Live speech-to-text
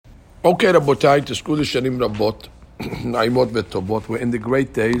Okay, Rabotai, Teskul Shanim Rabot, Naimot Vetobot. We're in the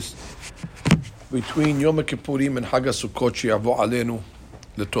great days between Yom Kippurim and Hag HaSukkot She'yavo Aleinu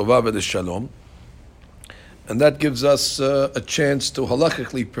L'Tova V'Shalom, and that gives us a chance to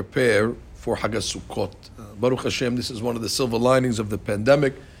halachically prepare for Hag HaSukkot. Baruch Hashem, this is one of the silver linings of the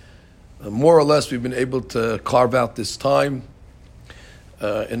pandemic. More or less, we've been able to carve out this time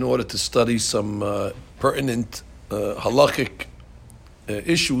in order to study some pertinent halachic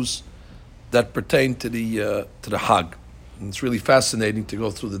issues that pertain to the Hag. And it's really fascinating to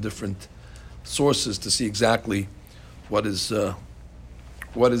go through the different sources to see exactly what is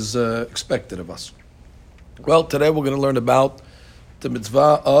expected of us. Well, today we're going to learn about the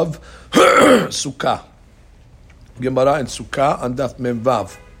mitzvah of Sukkah. Gemara in Sukkah on Daf Mem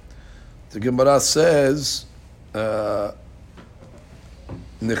Vav. The Gemara says, Nichnas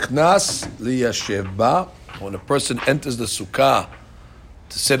liyashev ba, when a person enters the Sukkah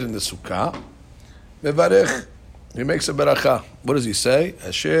to sit in the Sukkah, mevarech, he makes a beracha. What does he say?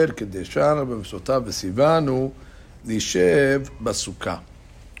 Asher kedeshanu b'mitzvotav v'sivanu lishev b'sukkah.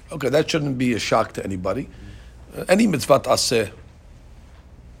 Okay, that shouldn't be a shock to anybody. Any mitzvah aseh,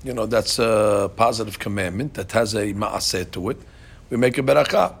 that's a positive commandment that has a ma'aseh to it. We make a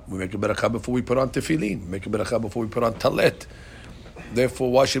beracha. We make a beracha before we put on tefillin. We make a beracha before we put on talet.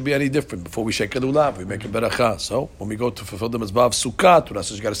 Therefore, why should it be any different? Before we shake a lulav, we make a beracha. So, when we go to fulfill the mitzvah of Sukkah, Torah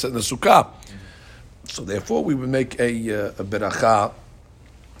says you got to sit in the Sukkah. So, therefore, we would make a beracha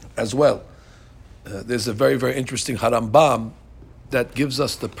as well. There's a very, very interesting Harambam that gives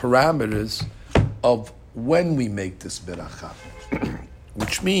us the parameters of when we make this beracha,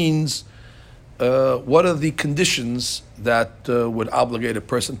 which means what are the conditions that would obligate a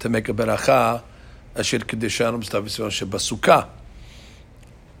person to make a beracha asher kedeshanu b'sukkah.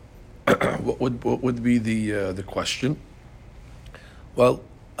 What would be the question? Well,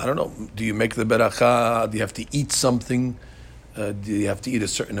 I don't know. Do you make the beracha? Do you have to eat something? Do you have to eat a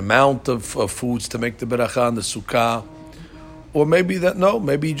certain amount of foods to make the beracha on the sukkah? Or maybe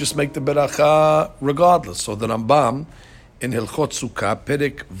maybe you just make the beracha regardless. So the Rambam in Hilchot Sukkah,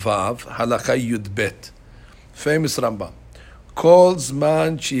 Perek Vav, Halacha Yud Bet, famous Rambam, Kol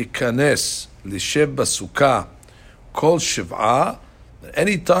Zman Sheyikanes Lishev B'Sukkah, Kol Shiv'ah.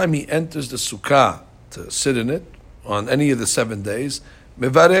 Anytime he enters the sukkah to sit in it on any of the 7 days,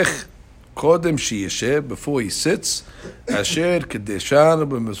 mevarech kodem sheyeshev, before he sits, asher kedeshanu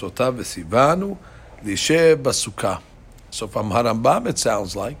b'mitzvotav v'sivanu lishev b'sukkah. So from Harambam, it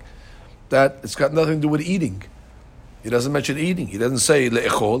sounds like that it's got nothing to do with eating. He doesn't mention eating. He doesn't say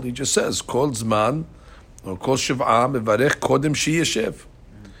le'echol. He just says kol zman or kol shiv'ah mevarech kodem sheyeshev.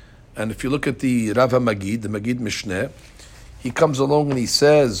 And if you look at the Rav HaMagid, the Magid Mishneh, he comes along and he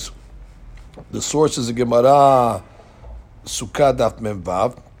says, the sources of Gemara, Sukkah Daf Mem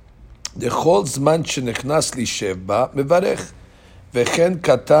Vav, Dechol Zman Shenichnas Lishev Ba, Mevarech, Vechen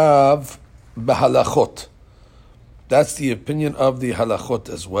Katav B'Halachot. That's the opinion of the Halachot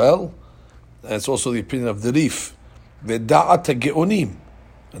as well. And it's also the opinion of the Rif. Ve'da'at HaGeonim,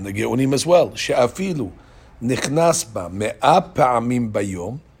 and the Geonim as well. She'afilu Nichnas Ba Me'a Pa'amim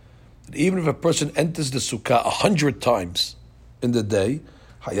Bayom. Even if a person enters the Sukkah 100 times in the day,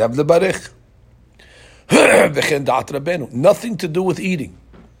 hayav lebarech. V'chen da'at Rabbeinu. Nothing to do with eating.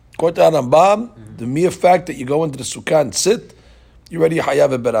 According to Rambam, the mere fact that you go into the Sukkah and sit, you're already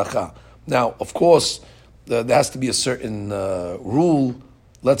hayav beracha. Now, of course, there has to be a certain rule.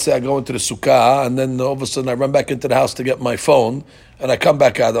 Let's say I go into the Sukkah and then all of a sudden I run back into the house to get my phone and I come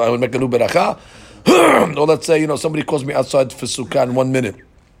back out, I would make a new beracha. Or let's say, somebody calls me outside for Sukkah in 1 minute.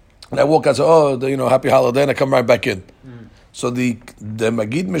 And I walk out and say, happy holiday, and I come right back in. So the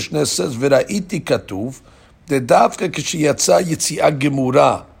Magid Mishneh says, V'ra'iti katuv, Dedavka k'shiyatza yitzi'ah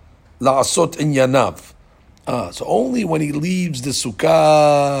gemura, la'asot inyanav. So only when he leaves the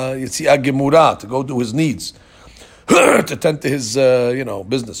Sukkah, yitzi'ah gemura, to go do his needs, to tend to his,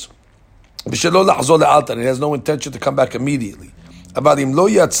 business. B'shelo la'azor le'altar, he has no intention to come back immediately. Avadim lo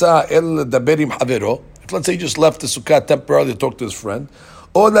yatza el daberim havero, if let's say he just left the Sukkah temporarily to talk to his friend,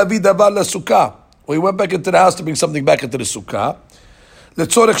 or lavi davar lesukkah, or he went back into the house to bring something back into the sukkah,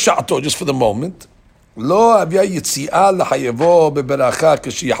 letzorech sha'ato, just for the moment, lo avya yitzi'ah lahayevo beberacha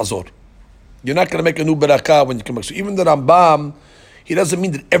k'shiyahzor. You're not going to make a new beracha when you come back. So even the Rambam, he doesn't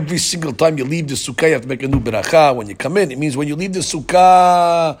mean that every single time you leave the sukkah you have to make a new beracha when you come in. It means when you leave the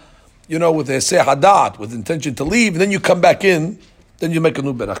sukkah, with a heseh hadat, with intention to leave, and then you come back in, then you make a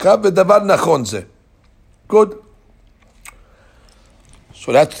new beracha. V'davar nachon zeh. Good.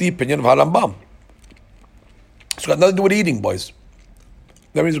 So that's the opinion of Harambam. It's got nothing to do with eating, boys.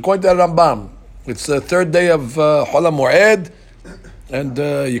 That means according to Rambam, it's the third day of Hol HaMoed, and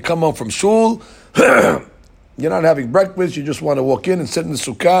you come home from shul, you're not having breakfast, you just want to walk in and sit in the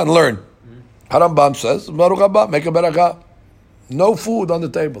sukkah and learn. Harambam says, Baruch haba, make a barakah. No food on the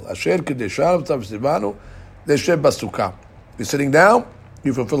table. Asher kedeshanu tzavsivanu deshe basukah. You're sitting down,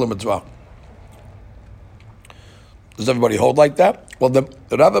 you fulfill a mitzvah. Does everybody hold like that? Well, the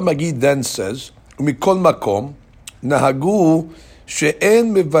Rav Magid then says, Mikol makom nahagu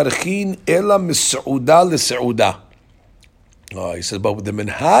she'en mevarchin ela mis'uda le's'uda. He says, but the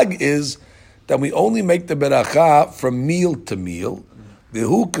minhag is that we only make the beracha from meal to meal.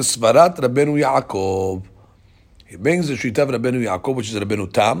 Vehu kesvarat Rabbeinu Yaakov. He brings the Shita of Rabbeinu Yaakov, which is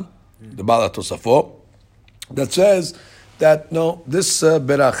Rabbeinu Tam, the Baal HaTosafot, that says that no, this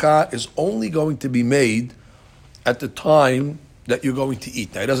beracha is only going to be made at the time that you're going to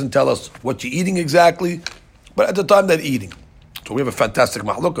eat. Now, he doesn't tell us what you're eating exactly, but at the time that you're eating. So we have a fantastic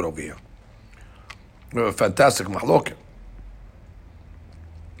mahloket over here. We have a fantastic mahloket.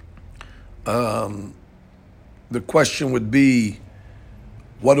 The question would be,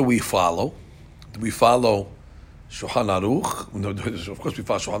 what do we follow? Do we follow Shulchan Aruch? No, of course we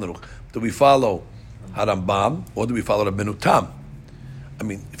follow Shulchan Aruch. Do we follow Harambam, or do we follow Rabbeinu Tam? I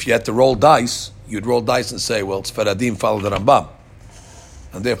mean, if you had to roll dice, you'd roll dice and say, well, it's Faradim, follow the Rambam.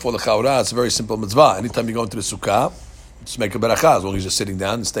 And therefore, the Chaura, it's a very simple mitzvah. Anytime you go into the sukkah, just make a beracha. As long as you're sitting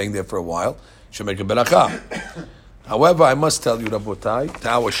down and staying there for a while, you should make a beracha. However, I must tell you, Rabotai, to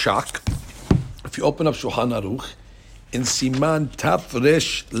our shock, if you open up Shulchan Aruch, in Siman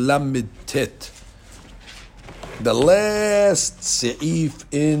Tafresh Lamed Tet, the last seif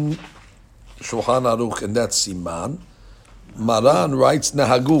in Shulchan Aruch, in that Siman, Maran writes,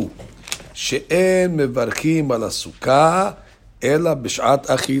 Nahagu, she'en mevarchim ala sukkah, ela b'shat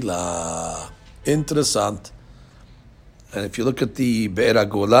achila. Interessant. And if you look at the Be'er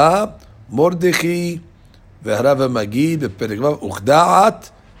HaGolah, Mordechai, V'harav Magid, V'perek Vav,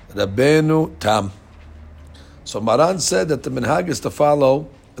 Uchda'at, Rabbeinu Tam. So Maran said that the minhag is to follow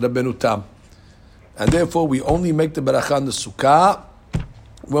Rabbeinu Tam. And therefore, we only make the beracha on the sukkah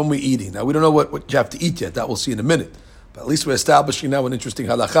when we're eating. Now, we don't know what you have to eat yet. That we'll see in a minute. But at least we're establishing now an interesting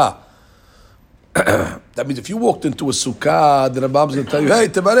halakha. That means if you walked into a sukkah, the Rambam's going to tell you, hey,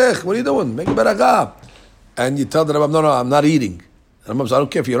 tebarech, what are you doing? Make a beracha. And you tell the Rambam, no, I'm not eating. The Rambam says, I don't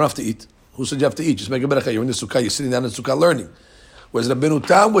care if you don't have to eat. Who said you have to eat? Just make a beracha. You're in the sukkah, you're sitting down in the sukkah learning. Whereas Rabbeinu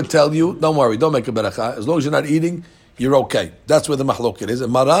Tam would tell you, don't worry, don't make a beracha. As long as you're not eating, you're okay. That's where the mahloket is.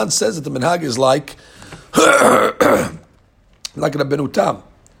 And Maran says that the minhag is like Rabbeinu Tam.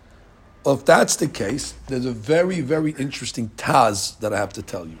 Well, if that's the case, there's a very, very interesting Taz that I have to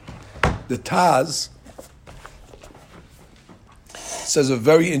tell you. The Taz says a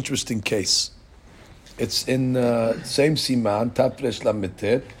very interesting case. It's in same Siman, Tafresh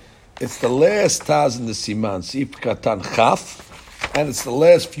Lametet. It's the last Taz in the Siman, Sif Katan Chaf, and it's the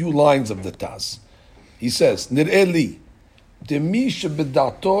last few lines of the Taz. He says, Nir'eh li, demi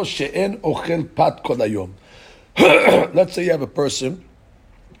shebedato she'en ochel pat kol hayom. Let's say you have a person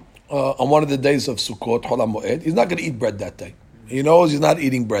on one of the days of Sukkot, Chol HaMoed, he's not going to eat bread that day. He knows he's not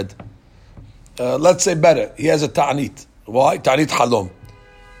eating bread. Let's say better, he has a ta'anit. Why? Ta'anit halom.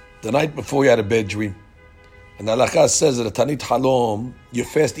 The night before he had a bad dream. And the halakha says that a ta'anit halom, you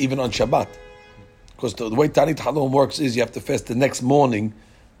fast even on Shabbat. Because the way ta'anit halom works is you have to fast the next morning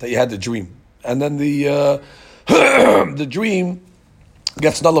that you had the dream. And then the the dream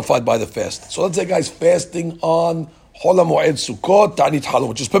gets nullified by the fast. So let's say a guy's fasting on Chol HaMoed Sukkot, Ta'anit Halom,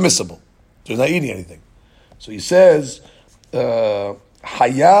 which is permissible. So he's not eating anything. So he says,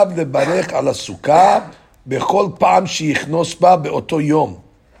 Hayab lebarech ala sukkah bechol pa'am sheyichnos ba be'oto yom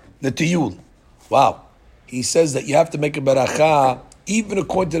letiyul. Wow. He says that you have to make a beracha, even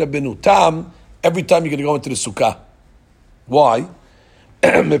according to Rabbeinu Tam, every time you're going to go into the sukkah. Why?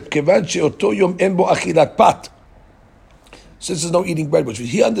 Mepkevan she'oto yom en bo achilat pat. Since there's no eating bread, which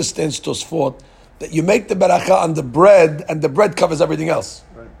he understands Tosfot, that you make the beracha on the bread, and the bread covers everything else.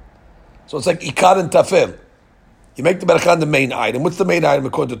 Right. So it's like ikar and tafel. You make the beracha on the main item. What's the main item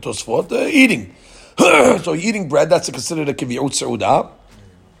according to Tosfot? Eating. So eating bread, that's considered a kivyut seudah.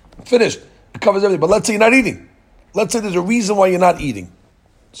 Finished. It covers everything. But let's say you're not eating. Let's say there's a reason why you're not eating.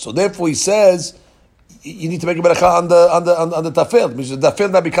 So therefore he says, you need to make a beracha on the tafel. Because the tafel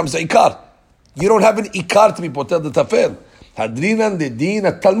now becomes the ikar. You don't have an ikar to be poter the tafel. Hadrinan the din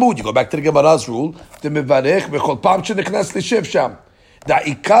at Talmud. You go back to the Gemara's rule. The mevarech bechol pam shenechnas lishev sham. The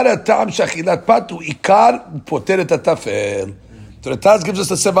ikar atam shachilat patu ikar poter et tafel. So the Taz gives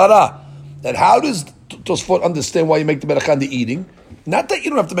us a sevara that how does Tosfot understand why you make the beracha on the eating? Not that you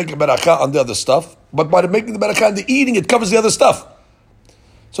don't have to make the beracha on the other stuff, but by making the beracha on the eating, it covers the other stuff.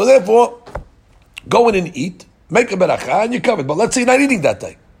 So therefore, go in and eat. make a beracha and you're covered. But let's say you're not eating that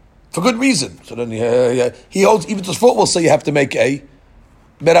day for good reason. So then he holds, even Tosfot will say you have to make a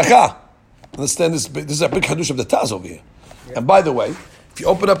beracha. Understand this? This is a big hadush of the Taz over here. Yeah. And by the way, if you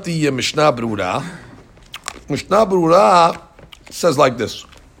open up the Mishnah Berurah says like this.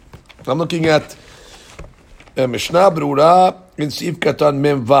 I'm looking at Mishnah Berurah in Sif Katan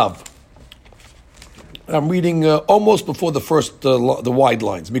Mem Vav. I'm reading almost before the first, the wide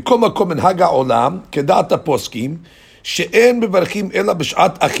lines. Mikom makom en haga olam kedata poskim she'en mevarchim ela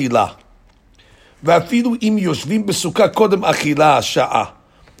b'shat achila ve'afilu im yoshvim b'sukkah kodem achila sha'a.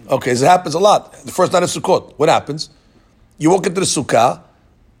 Okay, so it happens a lot. The first night of Sukkot, what happens? You walk into the sukkah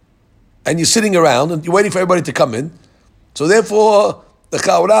and you're sitting around and you're waiting for everybody to come in. So therefore, the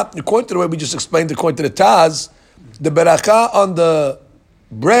chaura, according to the way we just explained, according to the Taz, the beracha on the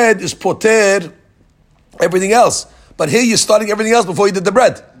bread is poter everything else. But here you're starting everything else before you did the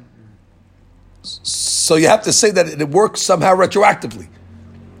bread. So you have to say that it works somehow retroactively.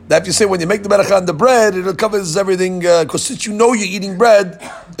 That if you say when you make the beracha on the bread, it covers everything, because since you know you're eating bread,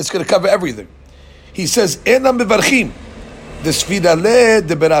 it's going to cover everything. He says, Enam mevarchim. The sfidale,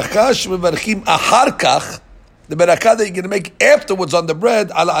 the beracha shemevarchim ahar kach, the beracha that you're going to make afterwards on the bread,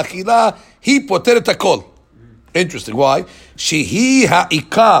 ala achila, he poteret hakol. Interesting. Why? Shehi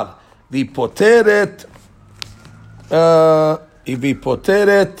ha'ikar, vi poteret,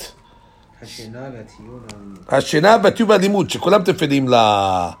 השינה והטיוב והלימוד, שכולם תפלים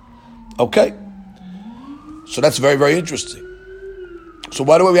לה. Okay? So that's very, very interesting. So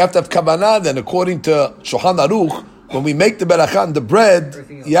why do we have to have kavanah then? According to Shulchan Aruch, when we make the beracha on the bread,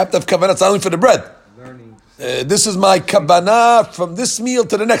 you have to have kavanah. It's not only for the bread. This is my kavanah from this meal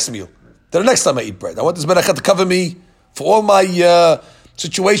to the next meal. To the next time I eat bread. I want this beracha to cover me for all my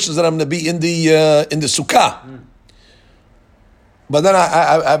situations that I'm going to be in the sukkah. But then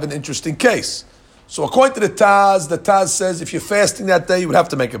I have an interesting case. So according to the Taz says if you're fasting that day, you would have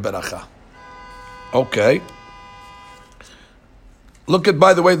to make a beracha. Okay. Look at,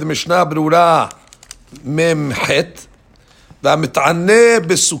 by the way, the Mishnah Berurah Mem Het והמתענה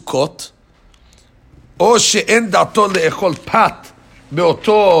בסוכות או שאין דעתו לאכול פת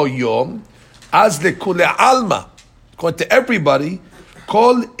באותו יום אז לכולי עלמא, according to everybody,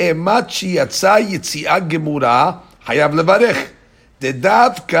 כל אימת שיצא יציאה גמורה חייב לברך.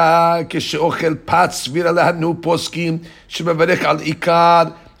 דווקא כשאוכל פת סביר לנו פוסקים שמברך על עיקר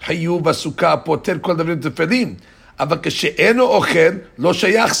חיוב הסוכה פותר כל דברים תפלים, אבל כשאינו אוכל לא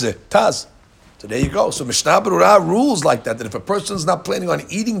שייך זה. Taz. So there you go. So Mishnah Berurah rules like that if a person's not planning on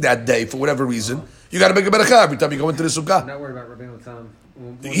eating that day for whatever reason, you got to make a beracha every time you go into the sukkah. Not worried about Rabbeinu Tam.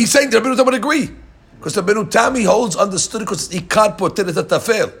 He's saying that Rabbeinu Tam would agree. Because Rabbeinu Tam, he holds understood because it's ikar poter et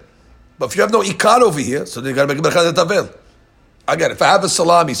tafel. But if you have no ikar over here, so then you got to make a beracha et tafel. Again, if I have a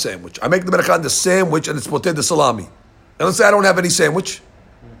salami sandwich, I make the beracha on the sandwich and it's poter the salami. And let's say I don't have any sandwich,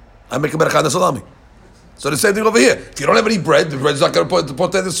 I make a beracha on the salami. So the same thing over here. If you don't have any bread, the bread's not going to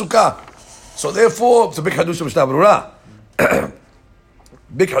poter the sukkah. So therefore, it's a big hadush of Mishnah Berurah.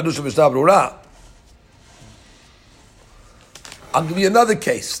 Big hadush of Mishnah Berurah. I'll give you another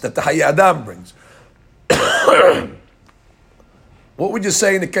case that the Hayy Adam brings. What would you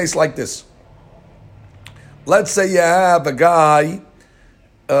say in a case like this? Let's say you have a guy,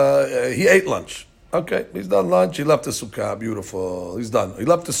 he ate lunch. Okay, he's done lunch, he left the sukkah, beautiful, he's done. He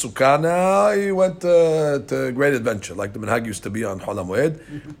left the sukkah, now he went to Great Adventure, like the Minhag used to be on Hol HaMoed,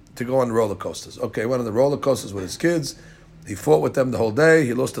 to go on roller coasters. Okay, he went on the roller coasters with his kids, he fought with them the whole day,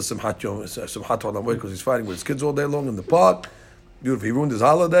 he lost to Simchat Hol HaMoed because he's fighting with his kids all day long in the park. Beautiful, he ruined his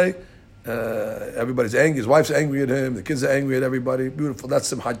holiday. Everybody's angry, his wife's angry at him, the kids are angry at everybody. Beautiful,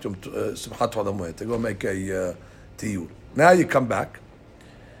 that's Simchat Hol HaMoed. They go make a tiyur. Now you come back,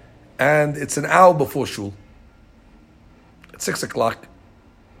 and it's an hour before shul. It's 6 o'clock.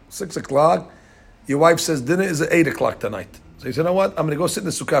 6 o'clock, your wife says dinner is at 8 o'clock tonight. So you say, you know what, I'm going to go sit in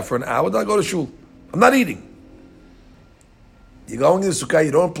the sukkah for an hour, then I'll go to shul. I'm not eating. You're going to the sukkah,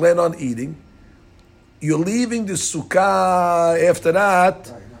 you don't plan on eating. You're leaving the sukkah after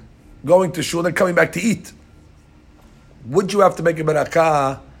that, going to shul and coming back to eat. Would you have to make a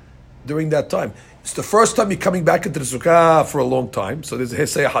beracha during that time? It's the first time you're coming back into the sukkah for a long time, so there's a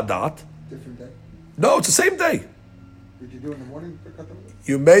Hesei Hadat. Different day? No, it's the same day. Did you do it in the morning?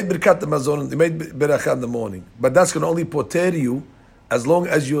 You made Birkat Hamazon, you made beracha in the morning, but that's going to only poter you as long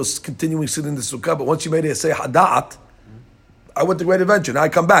as you're continuing sitting in the sukkah. But once you made a Hesei Hadat, I went to Great Adventure, now I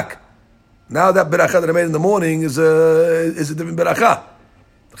come back. Now that beracha that I made in the morning is a different beracha.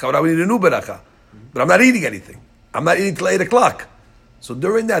 We need a new beracha. But I'm not eating anything. I'm not eating till 8 o'clock. So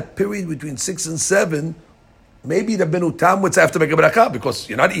during that period between 6 and 7, maybe the Rabbeinu Tam would have to make a beracha because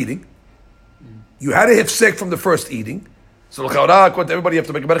you're not eating. You had a hifsek from the first eating. So everybody have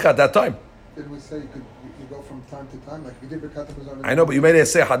to make a beracha at that time. Did we say you go from time to time? Like we did Birkat Hamazon. I know, but you made it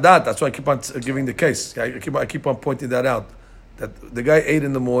say hadat. That's why I keep on giving the case. I keep on pointing that out. That the guy ate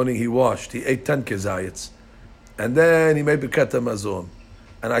in the morning, he washed, he ate 10 kezayits. And then he made Birkat Hamazon.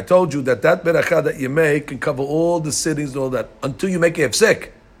 And I told you that beracha that you make can cover all the sittings and all that until you make a hefsek.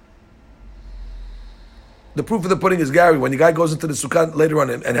 The proof of the pudding is, Gary, when the guy goes into the sukkah later on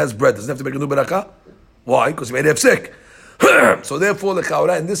and has bread, doesn't have to make a new beracha? Why? Because he made a hefsek. So therefore, the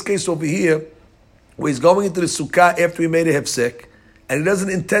chaura, in this case over here, where he's going into the sukkah after he made a hefsek, and he doesn't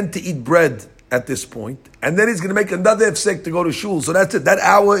intend to eat bread at this point, and then he's going to make another hefsek to go to shul. So that's it. That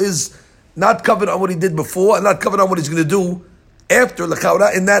hour is not covered on what he did before, and not covered on what he's going to do after the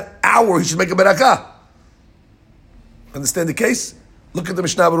chaura. In that hour, he should make a beracha. Understand the case? Look at the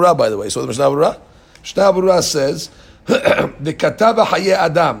Mishnah Berurah, by the way. So the Mishnah Berurah? Mishnah Berurah says, "V'katava haye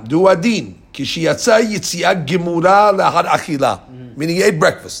adam duadin kishiyatsa yitziat gemura lahar achila," meaning he ate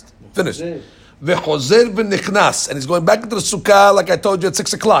breakfast, finished. V'chozer v'nichnas, and he's going back into the sukkah like I told you at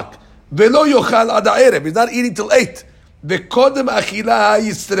 6 o'clock. V'lo yochal ad ha'erev, he's not eating till 8. V'kodem achila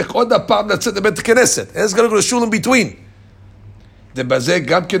yitzterech od ha'pam letzet lebet knesset, and he's going to go to shul in between. Debazeh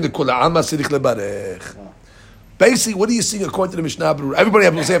gam ken lekol ha'am ha'tzarich lebarech. Basically, what are you seeing according to the Mishnah Berurah? Everybody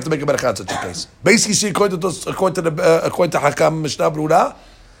have to make a beracha in such a case. Basically, you see according to Hakam Mishnah Berurah,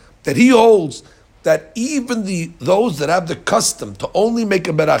 that he holds that even those that have the custom to only make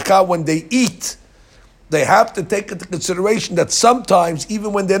a beracha when they eat, they have to take into consideration that sometimes,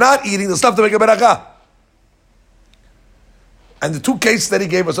 even when they're not eating, they still have to make a beracha. And the two cases that he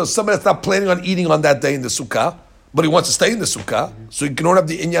gave us are somebody that's not planning on eating on that day in the sukkah, but he wants to stay in the sukkah, so he cannot have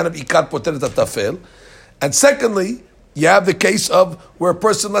the inyan of ikar poteret tafel. And secondly, you have the case of where a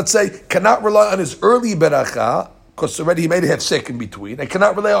person, let's say, cannot rely on his early beracha, because already he made a hefsek in between, and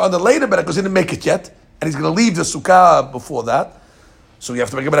cannot rely on the later beracha because he didn't make it yet, and he's going to leave the sukkah before that. So you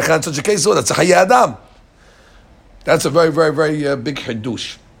have to make a beracha in such a case. So that's a haye adam. That's a very, very, very big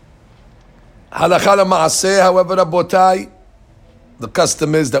hidush. Halakha l'maaseh, however, rabotai, the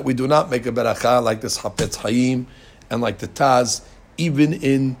custom is that we do not make a beracha like this Hafetz Haim and like the Taz, even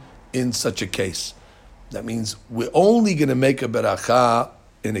in such a case. That means we're only going to make a beracha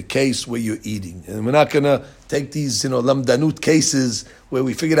in a case where you're eating. And we're not going to take these, lamdanut cases where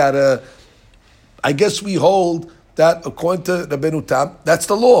we figured out I guess we hold that according to Rabbeinu Tam, that's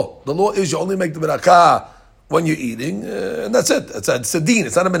the law. The law is you only make the beracha when you're eating, and that's it. It's a deen.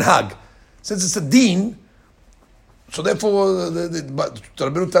 It's not a minhag. Since it's a deen, so therefore, the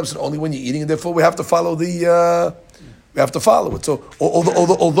Rabbeinu Tam said only when you're eating, and therefore we have to follow we have to follow it. So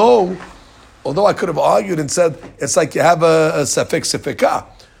although I could have argued and said it's like you have a safek sefekah,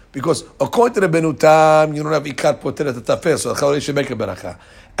 because according to the Rabbeinu Tam, you don't have ikar poteret tafel, so the should make a beracha.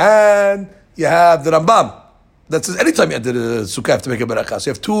 And you have the Rambam that says anytime you enter the sukkah you have to make a beracha. So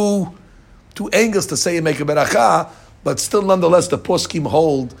you have two angles to say you make a beracha, but still nonetheless the poskim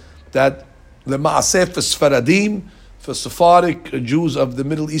hold that the ma'aseh for Sfaradim, for Sephardic Jews of the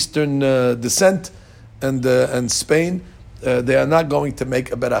Middle Eastern descent and Spain, they are not going to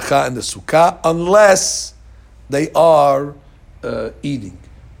make a beracha in the sukkah unless they are eating.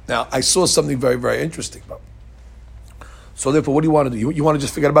 Now, I saw something very, very interesting. So therefore, what do you want to do? You want to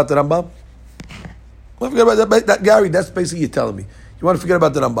just forget about the Rambam? Well, forget about that, Gary. That's basically you telling me. You want to forget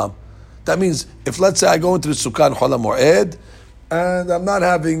about the Rambam. That means if, let's say, I go into the sukkah in Chol HaMoed and I'm not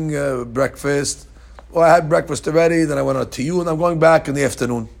having breakfast, or I had breakfast already, then I went on to you and I'm going back in the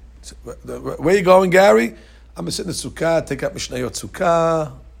afternoon. Where are you going, Gary? I'm going to sit in the sukkah, take out Mishnayot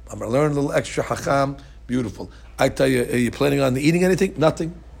sukkah. I'm going to learn a little extra hacham. Beautiful. I tell you, are you planning on eating anything?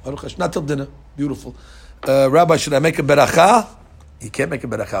 Nothing. Not till dinner. Beautiful. Rabbi, should I make a beracha? You can't make a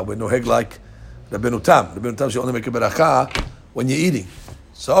beracha. We're no heg like Rabbeinu Tam. Rabbeinu Tam should only make a beracha when you're eating.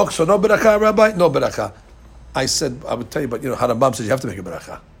 So no beracha, Rabbi? No beracha. I said, I would tell you, but Harambam says you have to make a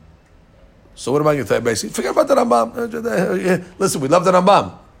beracha. So what am I going to tell you? Basically, forget about the Rambam. Listen, we love the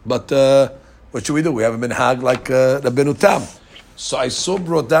Rambam, but what should we do? We have a minhag like Rabbeinu Tam. So I saw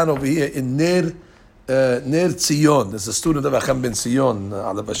brought down over here in Ner Tzion. There's a student of Acham ben Tzion,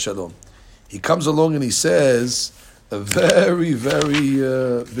 Alav Shalom. He comes along and he says a very, very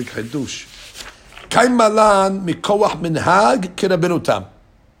big hadush. Kaim malan mikoach minhag ki Rabbeinu Tam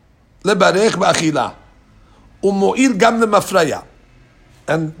lebarech ba'achila umo'il gam lemafraya.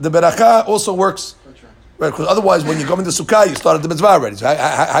 And the beracha also works. Right, because otherwise, when you come into sukkah, you started the mitzvah already. So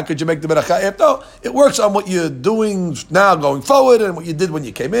how could you make the beracha after? No, it works on what you're doing now going forward and what you did when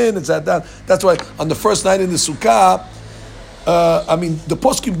you came in and sat down. That's why on the first night in the sukkah, the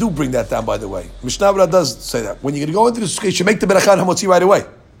poskim do bring that down, by the way. Mishnah Berurah does say that. When you're going to go into the sukkah, you should make the beracha and hamotzi right away.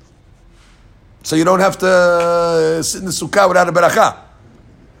 So you don't have to sit in the sukkah without a beracha.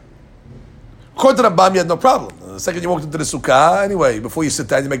 According to Rambam, you had no problem. The second you walked into the sukkah, anyway, before you sit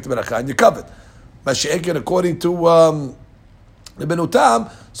down, you make the beracha and you're covered. Mashiach, according to the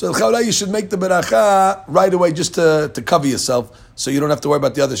Benutam, so you should make the beracha right away just to cover yourself, so you don't have to worry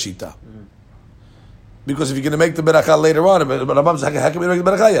about the other shita. Because if you're going to make the beracha later on, Rambam says, how can we make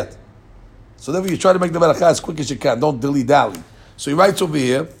the beracha yet? So therefore, you try to make the beracha as quick as you can. Don't dilly-dally. So he writes over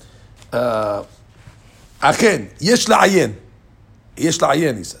here, Achen, yesh la'ayin,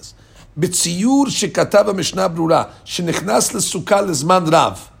 he says, בציור שכתב המשנה ברורה, שנכנס לסוכה לזמן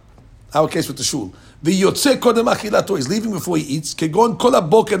רב, our case with the shul, ויוצא קודם אכילתו, he's leaving before he eats, כגון כל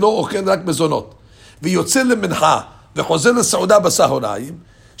הבוקר לא אוכל רק מזונות, ויוצא למנחה, וחוזר לסעודה בסהריים,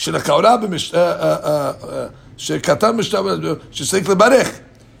 שלכאורה שכתב משנה, שצריך לברך,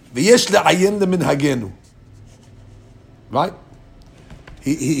 ויש לעיין למנהגנו. Right?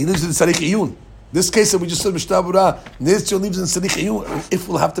 He lives in Sarich Iyun. This case that we just said, Mishnah Berurah, Nizio lives in Sarich Iyun, if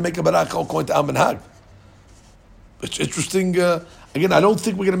we'll have to make a beracha according to Al Minhag. It's interesting. Again, I don't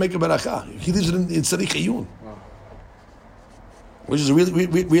think we're going to make a beracha. He lives in Sarich Iyun. Wow. Which is a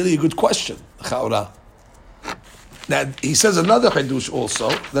really a good question. Now, he says another Hidush also,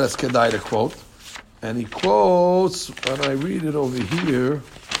 that's Kedai to quote. And he quotes, and I read it over here,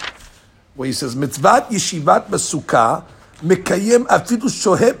 where he says, Mitzvat Yeshivat Basukah, Mekayem afidu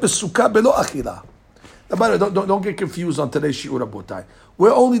shohe besukkah belo achila. Now, by the way, don't get confused on today's shiur rabotai.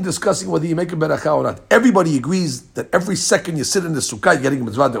 We're only discussing whether you make a beracha or not. Everybody agrees that every second you sit in the sukkah, you're getting a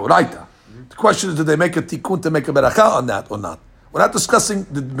mitzvah deoraita. The question is, do they make a tikkun to make a beracha on that or not? We're not discussing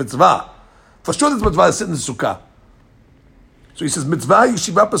the mitzvah. For sure, the mitzvah is sitting in the sukkah. So he says, mitzvah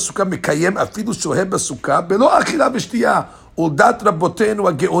yeshiva besukkah mekayem afidu shohe besukkah belo achila v'shtiyah uldat rabotenu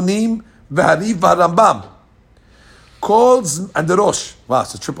hageonim v'hariv v'harambam. Calls and the Rosh. Wow,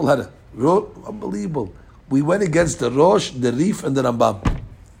 it's a triple header. Unbelievable. We went against the Rosh, the Rif, and the Rambam.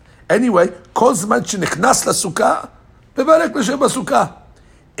 Anyway, calls man shenichnas lasukkah, bevarek l'shem basukkah.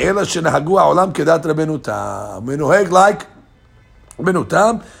 Ela shenahagu ha'olam kedat Rabbeinu Tam. We noheg like Rabbeinu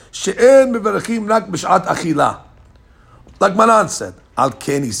Tam, she'en mevarechim rak b'shat achila. Like Manan said. Al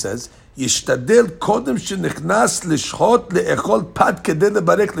Ken, he says, ישתדל קודם שנכנס לשחוט לאכול פת כדי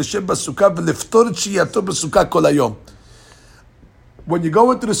לברך לשם בסוכה ולפתור את שהייתו בסוכה כל היום. When you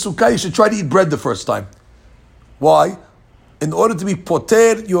go into the sukkah, you should try to eat bread the first time. Why? In order to be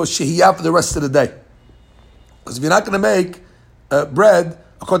poter your shehiyah for the rest of the day. Because if you're not going to make bread,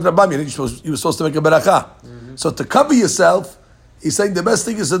 according to Rambam, you were supposed to make a beracha. So to cover yourself, he's saying the best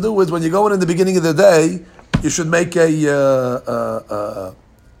thing is to do is when you're going in the beginning of the day, you should make a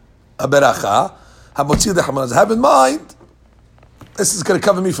beracha. Have in mind, this is going to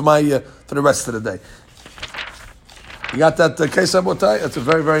cover me for for the rest of the day. You got that case, Abotai? That's a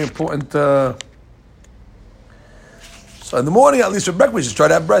very, very important. So in the morning, at least for breakfast, just try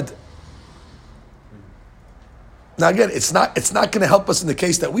to have bread. Now again, it's not going to help us in the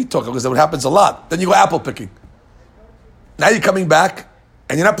case that we talk, because that happens a lot. Then you go apple picking. Now you're coming back,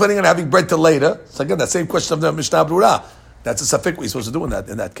 and you're not planning on having bread till later. So again, that same question of the Mishnah Berurah. That's a safek what you're supposed to do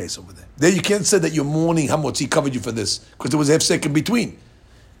in that case over there. There you can't say that your morning hamotzi covered you for this, because there was a hefsek in between.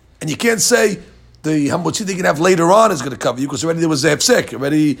 And you can't say the hamotzi that you can have later on is going to cover you, because already there was a hefsek.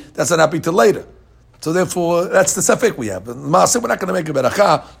 Already, that's not happening till later. So therefore, that's the safek we have. Maaseh, we're not going to make a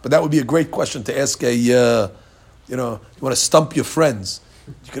beracha, but that would be a great question to ask you want to stump your friends.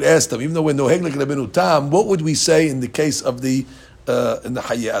 You could ask them, even though we're noheg like Rabbeinu Tam, what would we say in the case of in the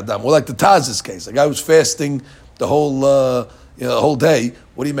Hayy Adam? Or like the Taz's case, a guy who's fasting the whole day,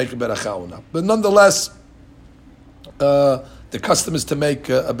 what do you make a beracha or not? But nonetheless, the custom is to make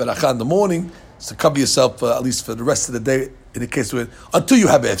a beracha in the morning, to cover yourself at least for the rest of the day, in the case of it, until you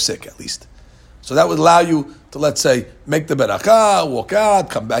have a hefsek at least. So that would allow you to, let's say, make the beracha, walk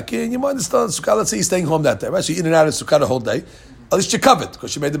out, come back in. You might understand sukkah. Let's say you're staying home that day, right? So you're in and out of sukkah the whole day. At least you're covered,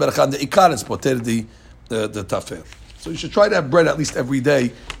 because you made the beracha and the ikar and spoted the tafer. So you should try to have bread at least every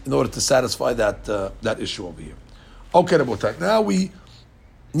day in order to satisfy that issue over here. Okay, Rabotai. Now we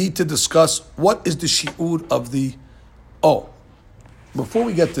need to discuss what is the shi'ur of the... Oh, before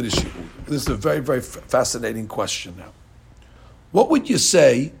we get to the shi'ur, this is a very, very fascinating question now. What would you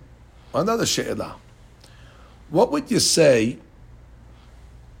say, another she'elah, what would you say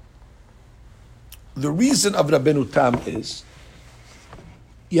the reason of Rabbeinu Tam is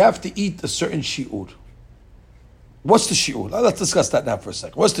you have to eat a certain shi'ur? What's the shi'ur? Let's discuss that now for a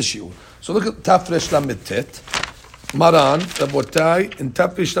second. What's the shi'ur? So look at Tafresh Lamed Tet. Maran, Rabotai, in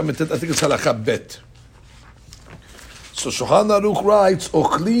Tafresh Lamed Tet, I think it's Halakha Bet. So Shulchan Aruch writes,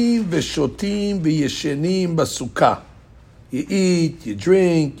 Ochlim v'shotim v'yeshenim b'sukkah. You eat, you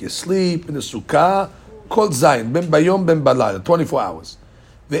drink, you sleep in the sukkah. Called Zayin, ben bayom, ben balayla, 24 hours.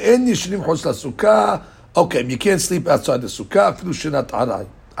 Ve'en yishnim chutz lasukkah. Okay, you can't sleep outside the sukkah. Afilu shenat aray.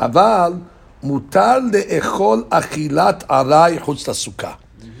 Aval mutar le'echol achilat aray chutz lasukkah.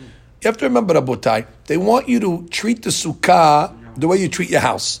 You have to remember, Rabotai, they want you to treat the sukkah the way you treat your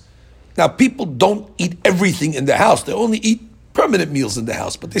house. Now, people don't eat everything in the house. They only eat permanent meals in the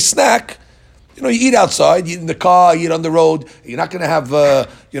house, but they snack. You eat outside, you eat in the car, you eat on the road. You're not going to have, a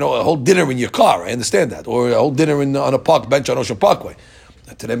whole dinner in your car. I understand that. Or a whole dinner on a park bench on Ocean Parkway.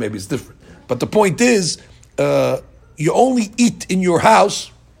 Today, maybe it's different. But the point is, you only eat in your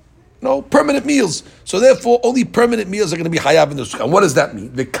house, permanent meals. So therefore, only permanent meals are going to be hayav in the sukkah. What does that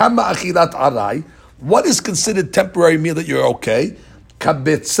mean? V'kama achilat aray. What is considered temporary meal that you're okay?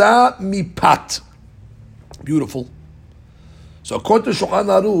 Kabetza mipat. Beautiful. So according to Shulchan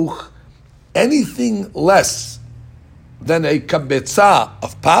Aruch, anything less than a kabetza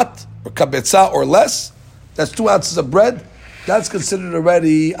of pat, or kabetza or less, that's 2 ounces of bread, that's considered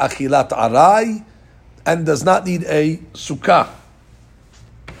already achilat aray, and does not need a sukkah.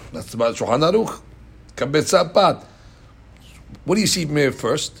 That's about Shulchan Aruch. Kabetza pat. What do you see here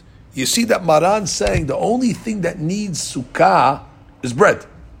first? You see that Maran saying the only thing that needs sukkah is bread.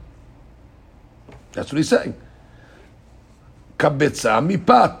 That's what he's saying. Kabetza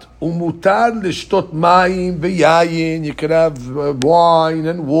mipat umutar lishtot mayim v'yayin. You can have wine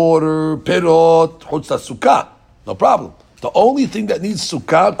and water, pirot, chutz sukkah. No problem. The only thing that needs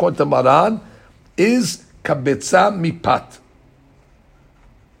sukkah, according to Maran, is kabetza mipat.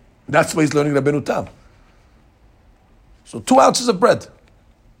 That's why he's learning Rabbeinu Tam. So 2 ounces of bread.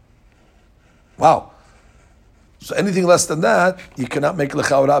 Wow. So anything less than that, you cannot make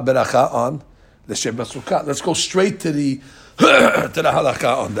lechaura beracha on the Sheba Sukkah. Let's go straight to the to the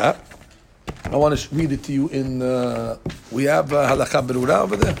halakha on that. I want to read it to you in. We have halakha berura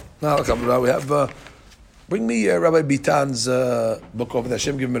over there. No halakha berura. We have. Bring me Rabbi Bitan's book over there.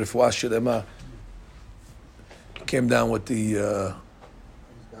 Hashem give him refuah shelema. Came down with the.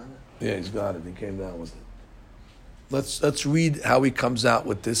 Yeah, he's got it. He came down with it. Let's read how he comes out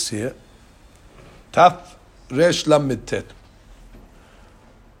with this here. Taf Resh Lamed Tet.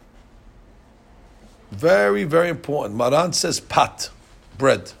 Very, very important. Maran says pat,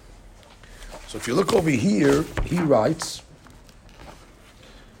 bread. So if you look over here, he writes,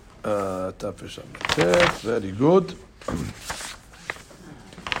 Taf Resh Lamed Tet, very good.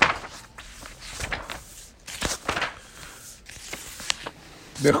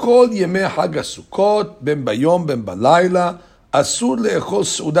 בכל ימי חג הסוכות, בין ביום בין בלילה, אסור לאכול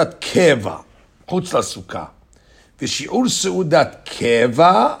סעודת קבע, חוץ לסוכה. ושיעור סעודת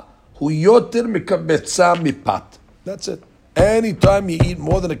קבע הוא יותר מקבצה מפת. That's it. Anytime you eat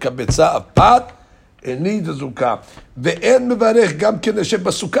more than a קבצה of פת, it needs a סוכה. ואין מברך גם כן לשב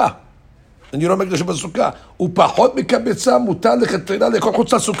בסוכה. And you don't make לשב בסוכה. ופחות מקבצה מותר לכתחילה לאכול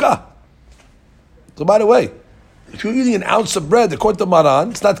חוץ לסוכה. So by the way, if you're eating an ounce of bread, according to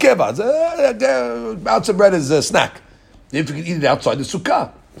Maran, it's not keva. An ounce of bread is a snack. If you can eat it outside the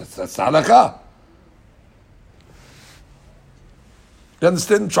sukkah, that's halakha. You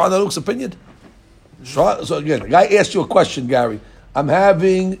understand Shulchan Aruch's opinion? So again, the guy asked you a question, Gary. I'm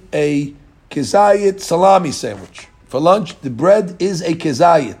having a kezayit salami sandwich. For lunch, the bread is a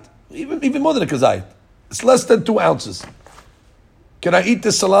kezayit. Even more than a kezayit. It's less than 2 ounces. Can I eat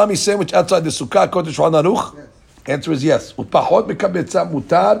the salami sandwich outside the sukkah according to Shulchan Aruch? Yes. Answer is yes. ופחות מקבצה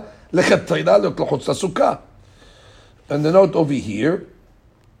מותר לכתחילה לחוץ לסוכה. And the note over here,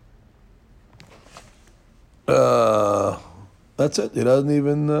 that's it. It doesn't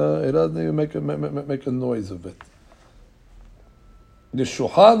even make a noise of it. The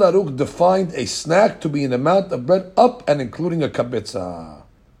Shulchan Aruch defined a snack to be an amount of bread up and including a kabetza.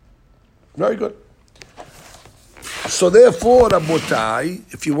 Very good. So therefore,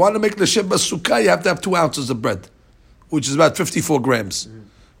 Rabotai, if you want to make the Sheba Sukkah, you have to have 2 ounces of bread, which is about 54 grams.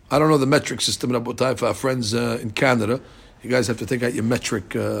 I don't know the metric system, Rabotai, for our friends in Canada. You guys have to take out your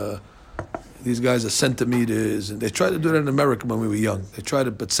metric. These guys are centimeters, and they tried to do that in America when we were young. They tried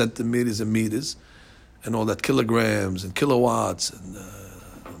to put centimeters and meters and all that, kilograms and kilowatts and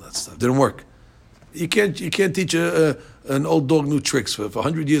all that stuff. Didn't work. You can't teach an old dog new tricks. For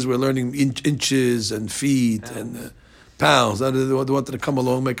 100 years, we're learning inches and feet and pounds. They wanted to come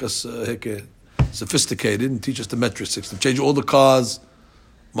along, make us sophisticated, and teach us the metric system. Change all the cars,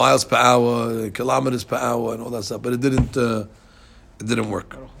 miles per hour, kilometers per hour, and all that stuff. But it didn't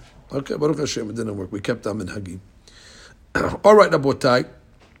work. Okay, Baruch Hashem, it didn't work. We kept our minhagim. All right, Rabotai.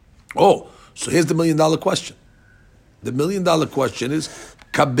 Oh, so here's the $1 million question. The $1 million question is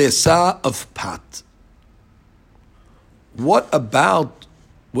kabesa of pat. What about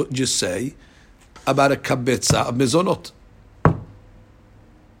what you say about a kabetza of mezonot?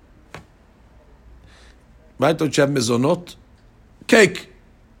 Right? Don't you have mezonot? Cake.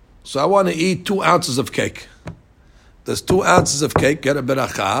 So I want to eat 2 ounces of cake. There's 2 ounces of cake, get a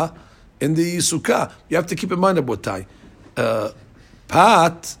beracha in the sukkah. You have to keep in mind about Tay.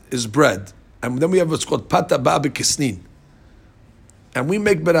 Pat is bread. And then we have what's called pat haba b'kisnin. And we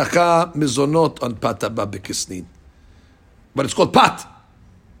make beracha mezonot on pat haba b'kisnin. But it's called pat.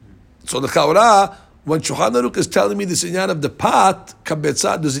 So the Chaura, when Shulchan Aruch is telling me this inyan of the pat,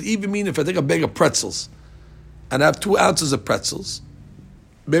 kabetza, does it even mean if I take a bag of pretzels and I have 2 ounces of pretzels,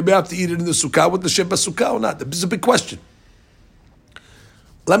 maybe I have to eat it in the sukkah with the sheba sukkah or not? This is a big question.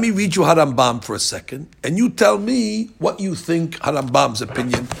 Let me read you Harambam for a second, and you tell me what you think Harambam's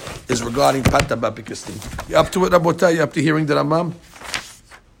opinion is regarding pat haba b'kisnin. You up to it, Rabotai? You up to hearing the Rambam?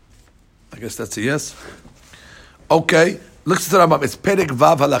 I guess that's a yes. Okay, look at the Rambam. It's Perek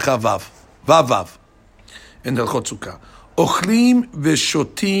Vav Halacha Vav. Vav. In Hilchot Sukkah. Ochlim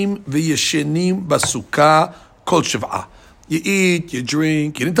v'shotim v'yeshenim basukah kol shiv'ah. You eat, you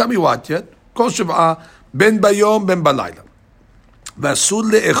drink, you didn't tell me what yet. Kol shiv'ah, ben bayom, ben balayla. V'asur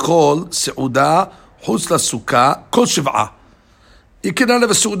le'echol se'udah chutz lasukkah kol shiv'ah. You cannot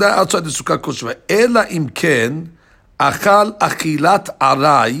have a se'udah outside the sukkah kol shiv'ah. Ela im ken, achal achilat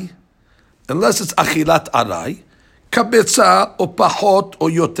aray, unless it's achilat aray, kabetza or pahot or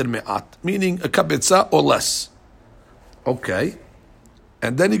yoter me'at, meaning a kabetza or less. Okay.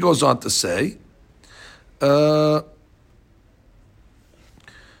 And then he goes on to say, ve'en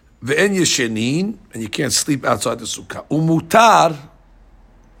yeshenin, and you can't sleep outside the sukkah. Umutar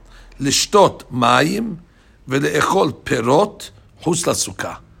lishtot mayim ve'le'echol perot chutz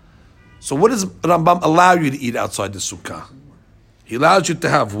lasukkah. So what does Rambam allow you to eat outside the sukkah? He allows you to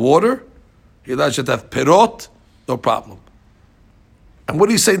have water. He allows you to have perot. No problem. And what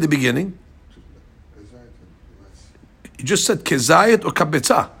did he say in the beginning? He just said kezayit or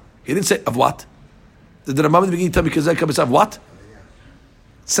kabetza. He didn't say of what? Did the Rambam in the beginning tell me kezayit kabetza of what?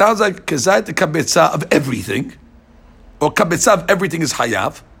 It sounds like kezayit and kabetza of everything, or kabetza of everything is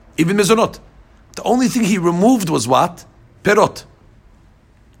hayav, even mezonot. The only thing he removed was what? Perot.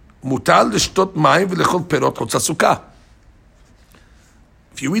 Mutal l'shtot mayim v'lechol perot chutz hasukah.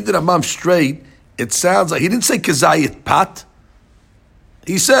 If you read the Rambam straight, it sounds like he didn't say kezayit pat.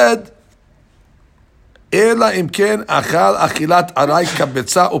 He said ela imken achal achilat aray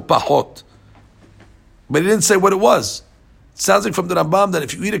kabetza upahot. But he didn't say what it was. It sounds like from the Rambam that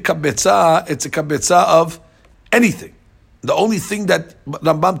if you eat a kabetza, it's a kabetza of anything. The only thing that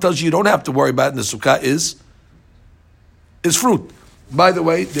Rambam tells you don't have to worry about in the sukkah is fruit. By the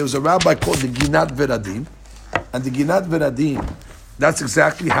way, there was a rabbi called the Ginat Veradim, and the Ginat Veradim, that's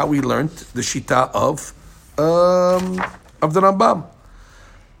exactly how we learned the shita of the Rambam.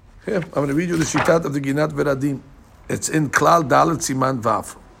 Here, I'm going to read you the shita of the Ginat Veradim. It's in Klal Dalet Siman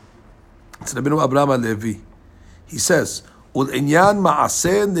Vav. It's Rabbeinu Abraham Alevi. He says, "Ul'inyan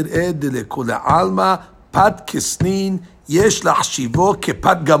ma'aseh nir'eh delekul alma pat kisnin yesh lahshivo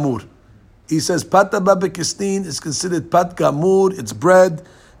kepat gamur." He says, pat haba b'kisnin is considered pat gamur. It's bread.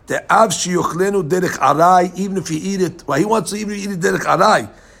 The av sheyochlenu derech aray, even if you eat it. Well, he wants to even eat it derech aray.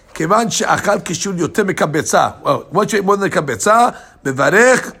 Kevan she'achal kishul yoter mekabetza. Well, once you eat more than a kabetza,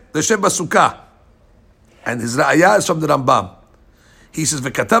 mevarech l'shem basukah. And his ra'ayah is from the Rambam. He says,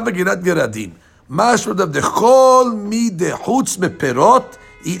 "V'katav v'girat v'radim, mashmod of dechol mi dechutz meperot,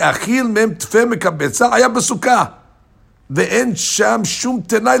 iachil mem tfeh mekabetza, haya basukah. Ve'en sham shum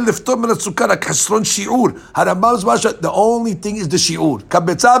tenai leftor min hatzukah, rak hasron shi'ur." Harambam's masha, the only thing is the shi'ur.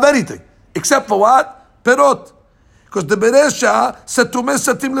 Kabetza of anything. Except for what? Perot. Because the Beresha said to me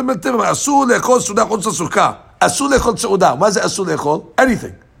satim lementem, asur lechol sudah chutz hatzukah. Asur lechol seudah. What is asur lechol?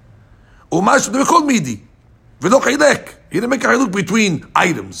 Anything. U'mashmod lechol midi. V'lo chilek. He didn't make a look between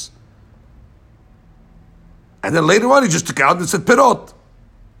items. And then later on, he just took out and said perot.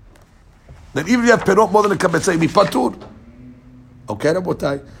 Then even if you have perot more than a kabetza, you be patur. Okay,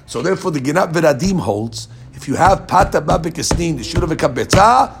 Rabotai? So therefore, the Ginat Veradim holds, if you have pat haba b'kisnin, the shur of a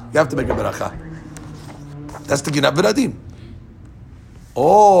kabetza, you have to make a beracha. That's the Ginat Veradim.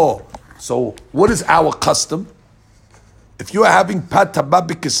 Oh, so what is our custom? If you are having pat haba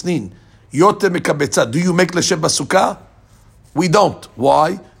b'kisnin, yoter mekabetza, do you make l'shem basukah? We don't.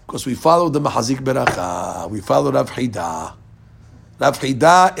 Why? Because we follow the Mahazik Beracha. We follow Rav Hida. Rav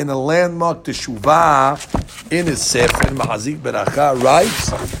Hida, in a landmark Teshuvah, in his Sefer Mahazik Beracha,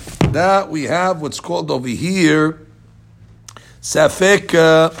 writes that we have what's called over here Safek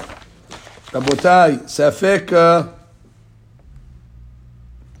Rabotai, Safek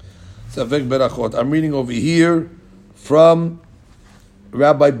Berachot. I'm reading over here from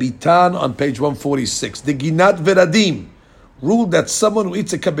Rabbi Bitan on page 146. The Ginat Veradim ruled that someone who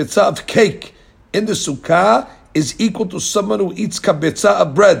eats a kabetza of cake in the sukkah is equal to someone who eats kabetza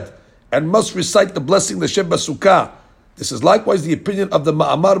of bread and must recite the blessing L'Shem Basukkah. This is likewise the opinion of the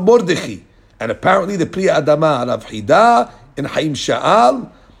Ma'amar Mordechai and apparently the Priya Adama Rav Hida and Haim Sha'al,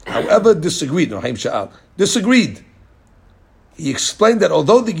 however, disagreed. Disagreed. He explained that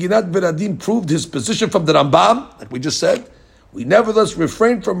although the Ginat Veradim proved his position from the Rambam, like we just said, we nevertheless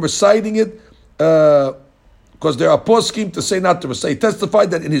refrain from reciting it because there are poskim to say not to recite. He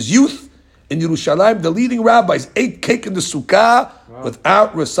testified that in his youth in Yerushalayim, the leading rabbis ate cake in the sukkah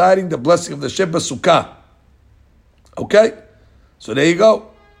without reciting the blessing of the Sheba Sukkah. Okay? So there you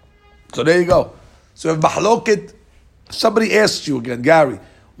go. So if mahloket, somebody asks you again, Gary,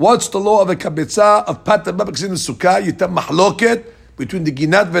 what's the law of a kabetza of pata babaks in the sukkah? You tell mahloket between the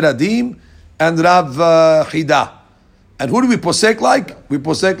Ginat Veradim and Rav Hida. And who do we posek like? We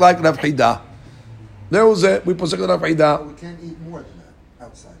posek like Rav Hida. There was it. We posek like Rav Hida. We can't eat more than that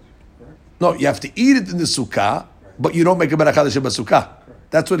outside, correct? No, you have to eat it in the sukkah, but you don't make a barakah l'shem sukkah.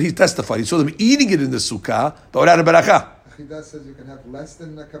 That's what he testified. He saw them eating it in the sukkah, but without a barakah. Chida says you can have less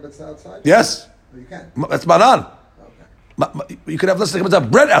than a kabetza outside? Yes. No, you can. That's manan. Okay. You could have less than a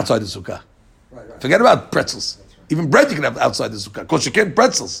bread outside the sukkah. Right. Forget about pretzels. Right. Even bread you can have outside the sukkah. Because you can't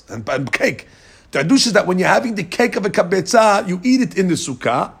pretzels and cake. The adush is that when you're having the cake of a kabetza, you eat it in the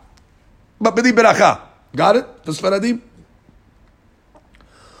sukkah, but b'di beracha. Got it? The Sfaradim?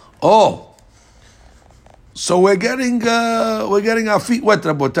 Oh. So we're getting our feet wet,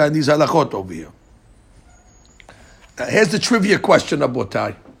 Rabotai, in these halachot over here. Here's the trivia question,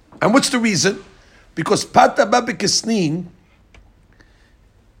 Rabotai. And what's the reason? Because pata babikisnin,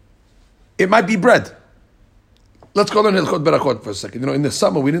 it might be bread. Let's go learn Hilchot Berachot for a second. In the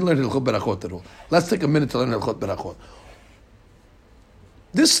summer, we didn't learn Hilchot Berachot at all. Let's take a minute to learn Hilchot Berachot.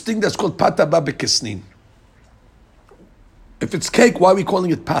 This thing that's called pata babikisnin, if it's cake, why are we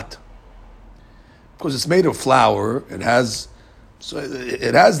calling it pat? Because it's made of flour. It has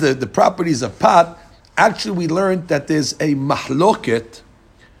the properties of pat. Actually, we learned that there's a mahloket.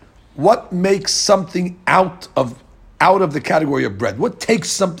 What makes something out of the category of bread? What takes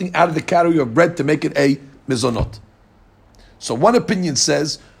something out of the category of bread to make it a mizonot? So one opinion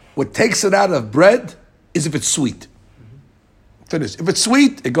says what takes it out of bread is if it's sweet. Finish. If it's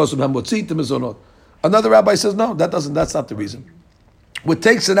sweet, it goes from hamotzi to mizonot. Another rabbi says no, that's not the reason. What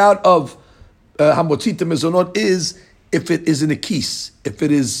takes it out of hamotzi to mizonot is if it is in a kis, if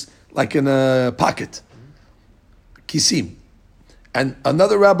it is like in a pocket, kisim. And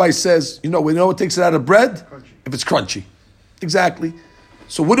another rabbi says, we know what takes it out of bread? Crunchy. If it's crunchy. Exactly.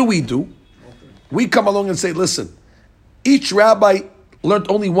 So what do? We come along and say, listen, each rabbi learned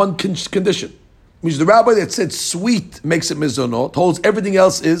only one condition. Which the rabbi that said sweet makes it mizonot, holds everything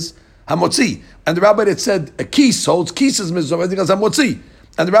else is hamotzi. And the rabbi that said a kis holds kis is mizonot, everything else is hamotzi.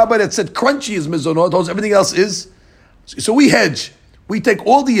 And the rabbi that said crunchy is mizonot, holds everything else is. So we hedge. We take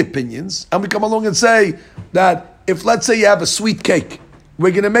all the opinions and we come along and say that if, let's say, you have a sweet cake,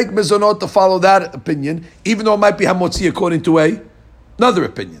 we're going to make mizonot to follow that opinion, even though it might be hamotzi according to another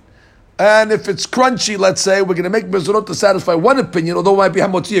opinion. And if it's crunchy, let's say, we're going to make mizonot to satisfy one opinion, although it might be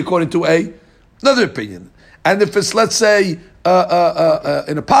hamotzi according to another opinion. And if it's, let's say, in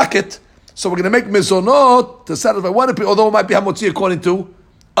a pocket, so we're going to make mizonot to satisfy one opinion, although it might be hamotzi according to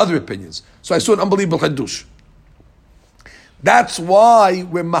other opinions. So I saw an unbelievable hadush. That's why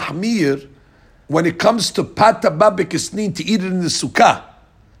we're mahmir when it comes to pata babikisnin to eat it in the sukkah,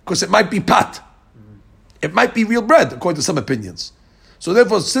 because it might be pat. It might be real bread, according to some opinions. So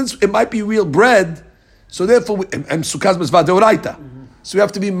therefore, since it might be real bread, so therefore, and sukkah is mitzvah deoraita. So we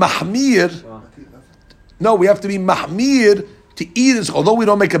have to be mahmir. No, we have to be mahmir to eat it, although we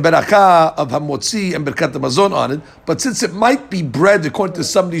don't make a berakah of hamotzi and berkat hamazon on it, but since it might be bread, according to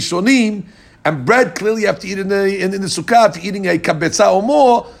some rishonim, and bread clearly you have to eat in the sukkah if you're eating a kabetza or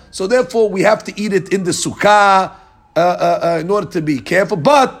more, so therefore we have to eat it in the sukkah in order to be careful.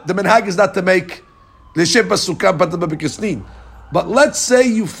 But the minhag is not to make l'shem b'sukkah but the b'kisnin. But let's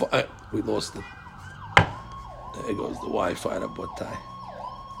say we lost it. There goes the Wi-Fi. Rabotai.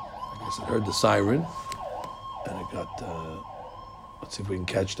 I guess I heard the siren, and I got. Let's see if we can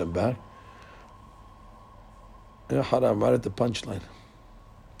catch them back. Yeah, haram, right at the punchline.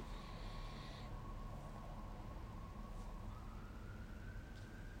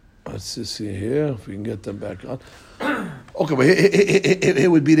 Let's just see here if we can get them back on. Okay, but here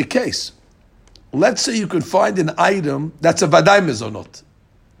would be the case. Let's say you could find an item that's a vaday mizonot,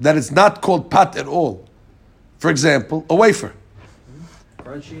 that is not called pat at all. For example, a wafer.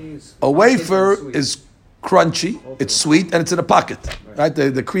 Crunchy. A wafer is crunchy, it's sweet, and it's in a pocket. Right?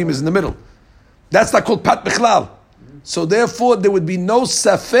 The cream is in the middle. That's not called pat bichlal. So therefore, there would be no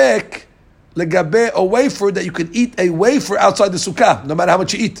safek legabe a wafer that you could eat a wafer outside the sukkah, no matter how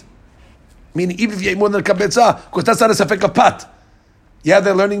much you eat. Meaning, even if you eat more than a kabetza, because that's not a safek of pat. Yeah,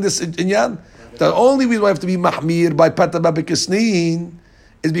 they're learning this in Yan. The only reason why you have to be mahmir by pat ababikisnin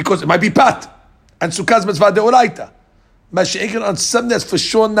is because it might be pat. And sukkah's mitzvah deoraita. Mashiach on something that's for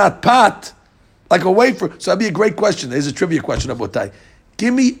sure not pat, like a wafer. So that'd be a great question. There's a trivia question, Abotai.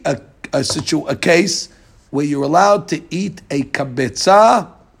 Give me a case where you're allowed to eat a kabetza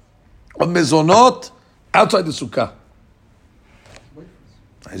or mezonot outside the sukkah.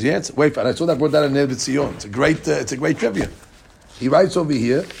 As the answer, wafer. I saw that brought that in Nevet Zion. It's a great trivia. He writes over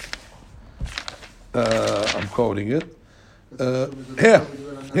here. I'm quoting it.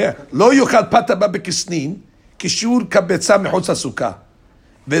 Here. Lo yuchal pata babekisnin kishur kabetza mechutz hasukah.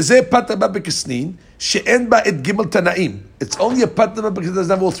 Veze pata babekisnin she'en ba et gimel tanaim. It's only a pata babekisnin that doesn't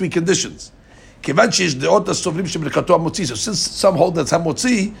have all three conditions. Kivan she'ish deot asovrim sheberkato hamotzi. So since some hold that's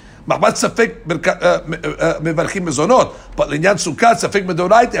hamotzi, mahmat safek mevarchim mezonot. But l'inyan sukkah safek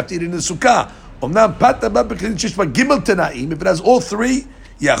medoraita. You have to eat it in the sukkah. Omnam pata babekisnin she'ish ba gimel tanaim. If it has all three,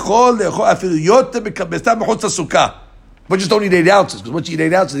 yachol le'chol afilu yoter bekabetza mechutz hasukah. But just don't eat 8 ounces, because once you eat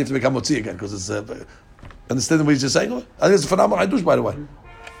 8 ounces, you have to become motzi again, because it's... understand what he's just saying? I think it's a phenomenal hadush, by the way.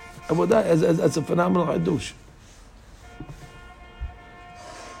 It's a phenomenal hadush.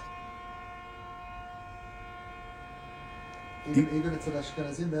 Even it's an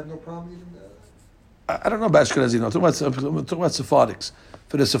Ashkenazim, they have no problem eating that? I don't know about Ashkenazim, I'm talking about Sephardics.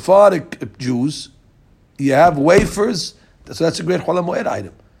 For the Sephardic Jews, you have wafers, so that's a great Chol HaMoed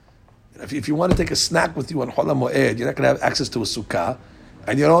item. If you want to take a snack with you on Chol HaMoed, you're not going to have access to a sukkah,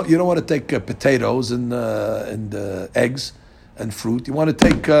 and you don't want to take potatoes and eggs and fruit. You want to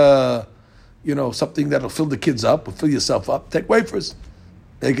take something that'll fill the kids up or fill yourself up. Take wafers.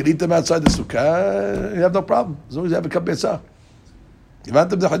 You can eat them outside the sukkah. You have no problem as long as you have a kabetza. You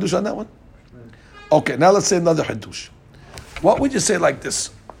want them the hadush on that one? Okay, now let's say another hadush. What would you say like this?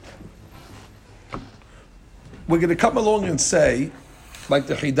 We're going to come along and say, like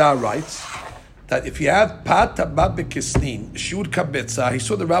the Chidah writes, that if you have pat tabab bekisnin, shur kabetza, he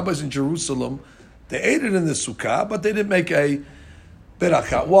saw the rabbis in Jerusalem, they ate it in the sukkah, but they didn't make a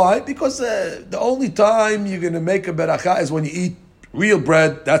beracha. Why? Because the only time you're going to make a beracha is when you eat real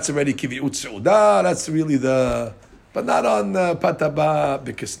bread. That's already kiviut seudah. That's really but not on pat tabab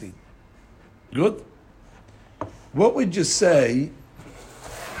bekisnin. Good? What would you say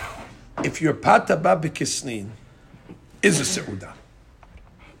if your pat tabab bekisnin is a seudah?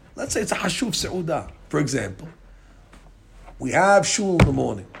 Let's say it's a hashuv seudah. For example, we have shul in the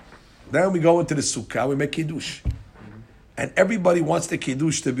morning. Then we go into the sukkah, we make kiddush. And everybody wants the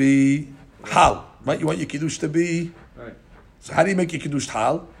kiddush to be hal, right? You want your kiddush to be... Right. So how do you make your kiddush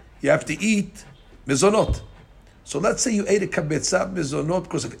hal? You have to eat mezonot. So let's say you ate a kabetza mezonot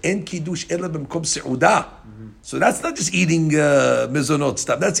because of en kiddush ela b'mkom seudah. So that's not just eating mezonot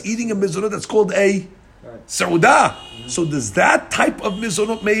stuff. That's eating a mezonot that's called a... Seudah. So does that type of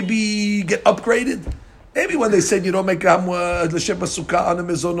mizonot maybe get upgraded? Maybe when they said you don't make l'shem sukkah on a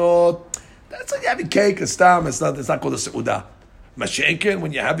mizonot, that's like having cake and stam. It's not called a seudah. Mashenken,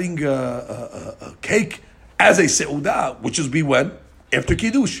 when you're having a cake as a seudah, which is be when? After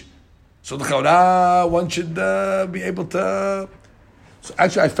kiddush. So the chawra, one should be able to... So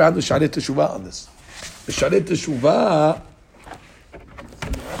actually I found the Sharet Teshuvah on this. The Sharet Teshuvah...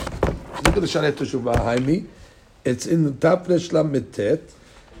 Look at the Sharet Teshuvah, Haimi. It's in the Tafresh Lametet.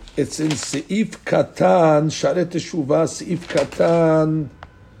 It's in Seif Katan, Sharet Teshuvah, Seif Katan.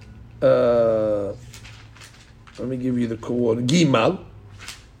 Let me give you the coordinate. Gimal.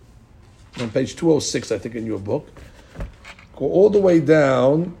 On page 206, I think, in your book. Go all the way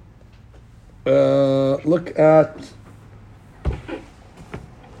down. Look at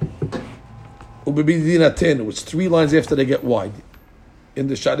Ubebidinatenu. It's 3 lines after they get wide. In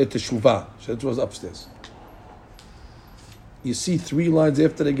the Sharet Teshuvah. Sharet was upstairs. You see 3 lines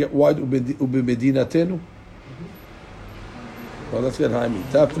after they get wide, Ubebedinatenu. Well, let's get Haimi.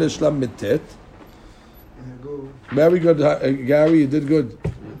 Tafresh Lam Mitet. Very good, Gary, you did good.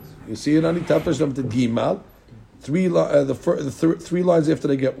 You see it, Ani? Tafresh Lam Mitet Gimal. 3 lines after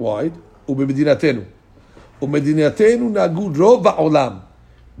they get wide, Ubebedinatenu. Ubebedinatenu nagu rov ha'olam.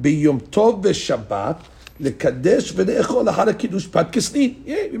 B'yom tov v'shabbat. Lekadesh v'ne'echol lahar kiddush pat kisnin.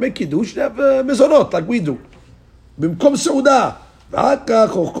 Yeah, we make kiddush, they have mezonot like we do. B'mkom seudah. V'hakach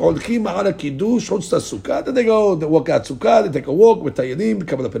holkim lahar kiddush, holds the sukkah. Then they walk out sukkah, they take a walk with tayanim,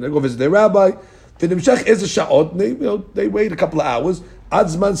 come up and they go visit their rabbi. V'nimshach eze sha'ot, they wait a couple of hours. Ad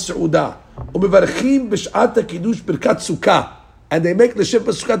zman seudah. Umevarchim b'shat HaKiddush birkat sukkah. And they make l'shem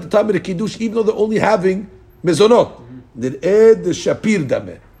b'sukkah at the time of the Kiddush, even though they're only having mezonot. Nir'eh the shapir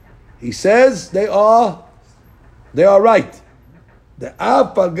dameh. He says they are right. The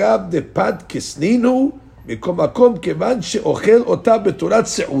av agav de pad kisninu מכל מקום כיוון שאוכל אותה בתורת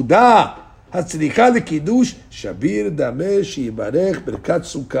סעודה הצריכה לקידוש שביר דמה שיברך ברכת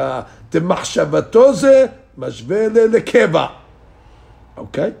סוכה תמחשבתו זה משווה לקבע.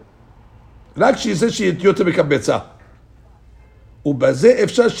 אוקיי? רק שזה שיותר מקבצה. ובזה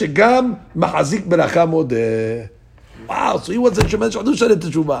אפשר שגם מחזיק ברכה מודה. Wow, so he wasn't tremendous.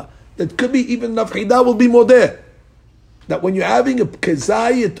 That could be even nafchida will be modeh. That when you're having a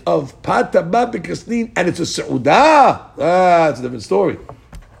kezayit of pata b'kasnin and it's a seudah, it's a different story.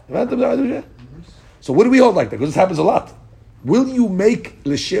 So what do we hold like that? Because this happens a lot. Will you make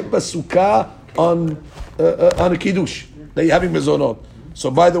l'shem basukah on a kiddush that you're having mezonot? So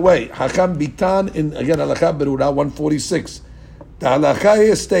by the way, Hakam Bitan in again Halakha Berura 146, the Halakha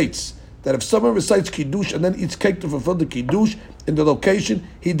here states that if someone recites kiddush and then eats cake to fulfill the kiddush in the location,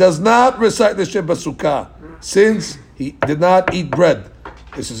 he does not recite l'shem basukah since he did not eat bread.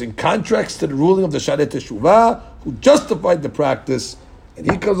 This is in contrast to the ruling of the Sharet Teshuvah, who justified the practice, and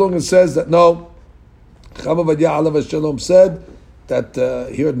he comes along and says that no. Chacham Ovadia Alav Shalom said that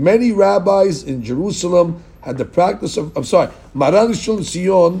he heard many rabbis in Jerusalem had the practice of. Maran Shul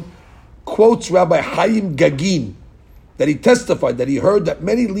Sion quotes Rabbi Chaim Gagin that he testified that he heard that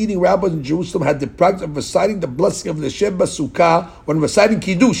many leading rabbis in Jerusalem had the practice of reciting the blessing of the L'shem Basukah when reciting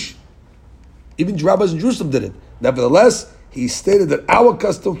Kiddush. Even rabbis in Jerusalem did it. Nevertheless, he stated that our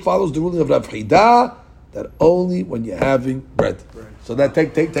custom follows the ruling of Rav Hida that only when you're having bread. So that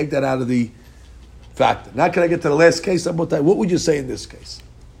take that out of the factor. Now can I get to the last case? What would you say in this case?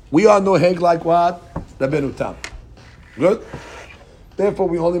 We are no heg like what? Rabbeinu Tam. Good? Therefore,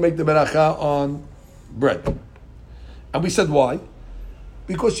 we only make the beracha on bread. And we said why?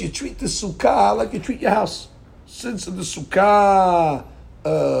 Because you treat the sukkah like you treat your house. Since in the sukkah,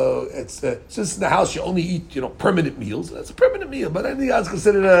 since in the house you only eat, permanent meals. That's a permanent meal, but anything else is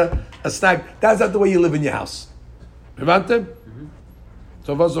considered a snack. That's not the way you live in your house. Remember?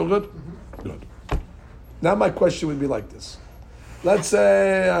 So far, so good? Good. Now my question would be like this. Let's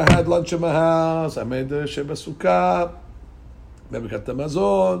say I had lunch in my house, I made the Sheba Sukkah, maybe got the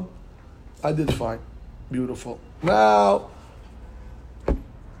mazon, I did fine. Beautiful. Now,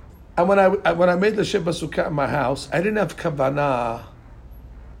 and when I made the Sheba Sukkah in my house, I didn't have kavanah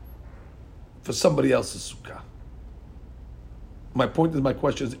for somebody else's sukkah. My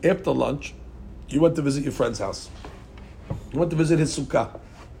question is, after lunch, you went to visit your friend's house. You went to visit his sukkah.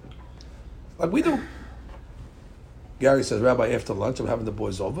 Like we do. Gary says, Rabbi, after lunch, I'm having the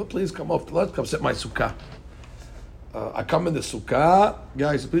boys over. Please come after lunch, come sit in my sukkah. I come in the sukkah.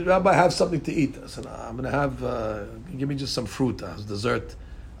 Gary says, please, Rabbi, have something to eat. I said, I'm going to have, give me just some fruit as dessert.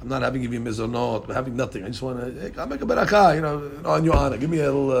 I'm not having give you mizonot. I'm having nothing. I just want to, I'll make a beracha, on your honor. Give me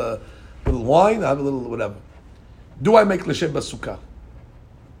a little wine, I have a little whatever. Do I make l'shem basukah?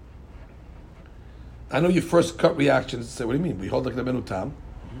 I know your first cut reaction is to say, what do you mean? We hold like the Rabbeinu Tam.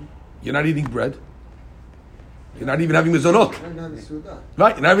 You're not eating bread. You're not even having mizonot.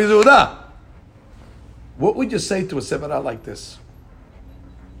 Right, you're not having seudah. What would you say to a sevara like this?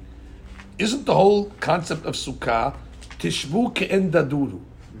 Isn't the whole concept of sukkah tishvu ke'en daduru?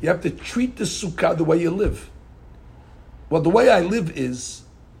 You have to treat the sukkah the way you live. Well, the way I live is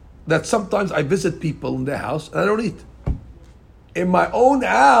that sometimes I visit people in their house and I don't eat. In my own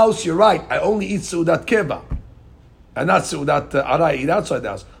house, you're right, I only eat seudat keva. And not seudat arai, I eat outside the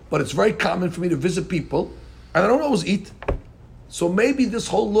house. But it's very common for me to visit people and I don't always eat. So maybe this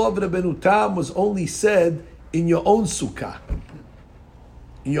whole law of Rabbeinu Tam was only said in your own sukkah.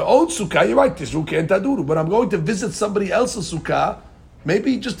 In your own sukkah, you're right, tishvu ke'en taduru. But I'm going to visit somebody else's sukkah,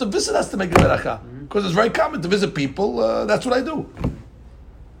 maybe just to visit has to make a beracha. Because it's very common to visit people, that's what I do.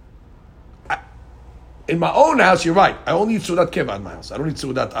 In my own house, you're right. I only eat Sudat Keva in my house. I don't eat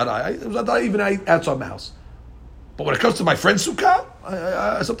Sudat Arai. I even eat outside my house. But when it comes to my friend's sukkah,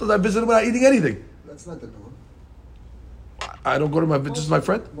 I sometimes I visit him without eating anything. That's not the norm. I don't go to visit my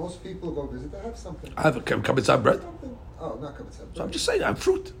friend. Most people go visit, they have something. I have a kabitzah bread. Oh, not kabitzah bread. So I'm just saying, I have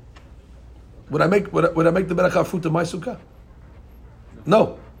fruit. Would I make the beracha fruit in my sukkah?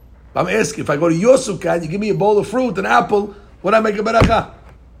 No. I'm asking, if I go to your sukkah and you give me a bowl of fruit, an apple, would I make a beracha?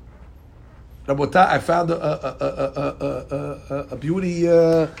 Rabotah, I found a beauty,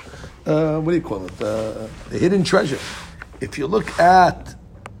 what do you call it? The hidden treasure. If you look at,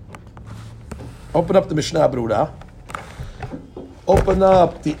 open up the Mishnah Berurah, open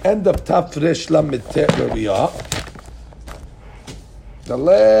up the end of Taf Resh Lamed Tet where we are. The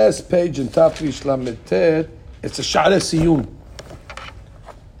last page in Tafrish Lamed Tet, it's a Sha'ar Siyun.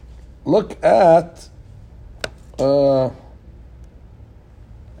 Look at 1,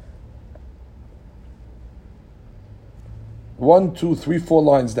 2, 3, 4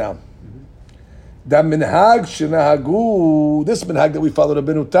 lines down. The minhag shenahagu, this minhag that we follow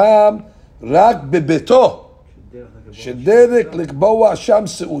Rabbeinu Tam, rak bebeto, shederek likboa sham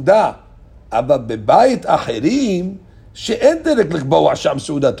seuda, aber bebayit acherim, she'en derek likboa sham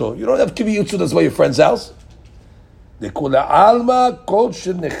seudato. You don't have to be seudas by your friend's house. לכולי עלמא, כל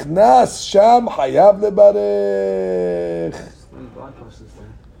שנכנס שם חייב לברך.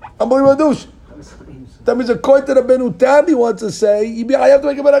 אמורים לדוש. That means according to Rabbeinu Tam, he wants to say, I have to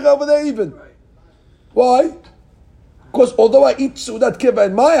make a beracha over there even. Why? Because although I eat Sudat Kiva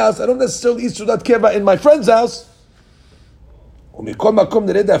in my house, I don't necessarily eat Sudat Kiva in my friend's house. ומכל מקום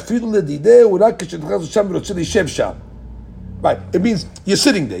נרד אפילו לדידה, הוא רק כשנכנס שם ורוצה להישב שם. Right. It means you're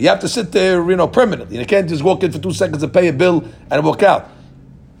sitting there. You have to sit there, permanently. You can't just walk in for 2 seconds and pay a bill and walk out.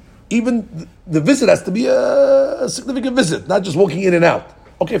 Even the visit has to be a significant visit, not just walking in and out.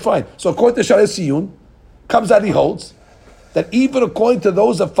 Okay, fine. So according to Sha'ar Siyun, comes out he holds that even according to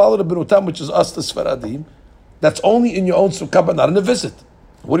those that follow the Rabbeinu Tam, which is us, the Sfaradim, that's only in your own sukkah, but not in a visit.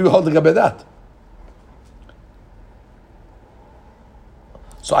 What do you hold about that?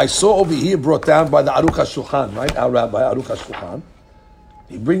 So I saw over here brought down by the Aruch HaShulchan, right? Our Rabbi Aruch HaShulchan.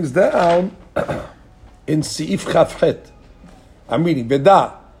 He brings down in Seif Chavchet. I'm reading.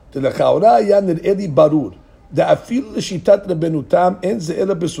 Beda, Telechaura ya nir'eli barur. דאפילו לשיטת רבנו תם אין זה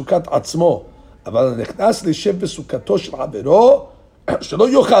אלא בסוכת עצמו, אבל נכנס לשב בסוכתו של חברו, שלא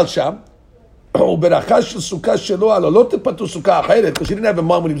יאכל שם, וברכה של סוכה שלו, הלא לא תפתו סוכה אחרת, because he didn't have a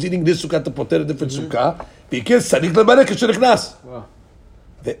mom when he was eating this סוכה, אתה פותר different סוכה, בעיקר צריך לברך כשנכנס.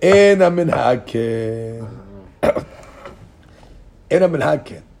 ואין המנהג כן. אין המנהג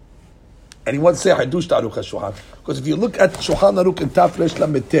כן. And he wants to say Hadush to Aruch HaShulchan. Because if you look at Shulchan Aruch and Tafresh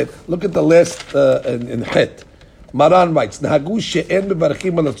Lamed Tet, look at the last in Het. Maran writes, Nahagu she'en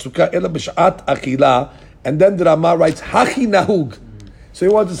mevarchim al tzukah ela b'sh'at achila. And then the Ramah writes, Hachi nahug. So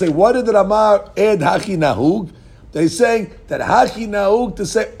he wants to say, what did the Ramah add Hachi nahug? They're saying that Hachi nahug to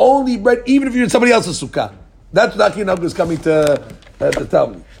say only bread, even if you're in somebody else's sukkah. That's what Hachi nahug is coming to tell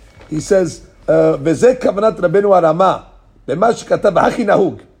me. He says, V'zeh kavanat Rabbeinu HaRamah, b'ma shekatav Hachi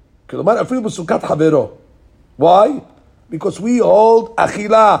nahug. Why? Because we hold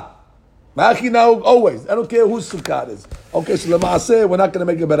achila. Ma'achina always. I don't care whose sukkah it is. Okay, so l'maaseh, we're not going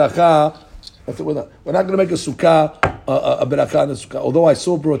to make a beracha. We're not going to make a sukkah, a beracha and a sukkah. Although I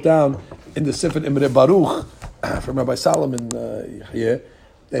saw brought down in the Sefer Imre Baruch from Rabbi Solomon here,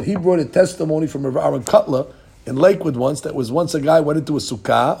 that he brought a testimony from Rabbi Aaron Cutler in Lakewood once, that was once a guy went into a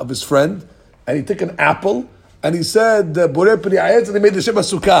sukkah of his friend, and he took an apple, and he said, Borei Pri Ayetz, and he made the Shema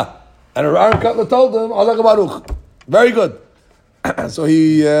Sukkah. And Aaron Cutler told him, Allah Baruch. Very good. So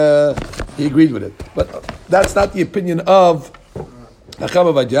he agreed with it. But that's not the opinion of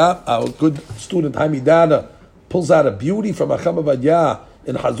Acham Avadia. Our good student, Haimi Dana, pulls out a beauty from Acham Avadia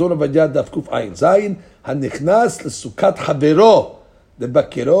in Hazon Avadia Daf Kuf Ayin Zayin, Hanichnas l'sukat Havero,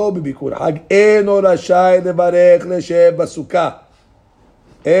 לבקרו בביקור חג, אינו רשאי לברך לשב בסוכה.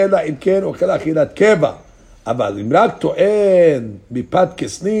 אלא אם כן אוכל אכילת קבע. אבל אם רק טוען מפת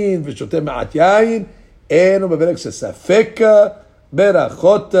כסנין ושותה מעט יין, אינו מברך שספק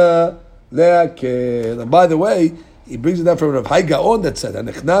ברכות להקל. And by the way, he brings it down from Rav Hai Gaon that said,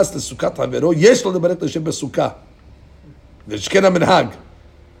 הנכנס לסוכת חברו, יש לו לברך לשב בסוכה. ושכן המנהג.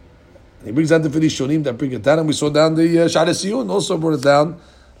 And he brings down the Filishonim that bring it down, and we saw down the Sha'ar Siyun also brought it down,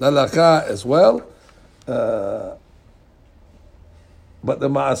 Lalacha as well. But the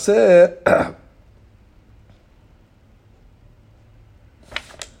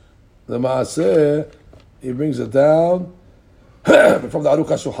Maaseh, he brings it down from the Aruch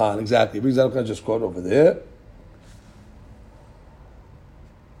HaShulchan, exactly. He brings the Aruch HaShulchan, just quote over there.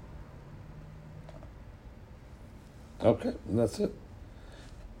 Okay, and that's it.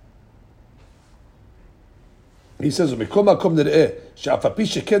 He says, "Mikom makom nireh she'af api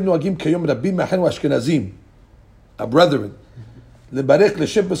sheken noagim kayom rabim ma'achenu Ashkenazim, our brethren, lebarech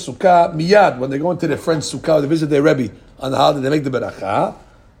leshev b'sukkah miyad when they go into their friend's sukkah or they visit their rebbe on the holiday, they make the beracha.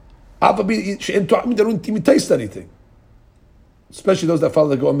 Af api she'en to'amim, they don't even taste anything. Especially those that follow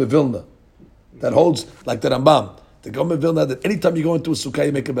the Gaon Vilna, that holds like the Rambam. The Gaon Vilna that anytime you go into a sukkah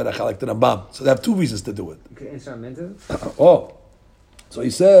you make a beracha like the Rambam. So they have two reasons to do it. Okay, instrumental. So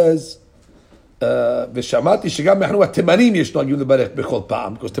he says. ושמעתי שגם אנחנו התימנים יש נוהגים לברך בכל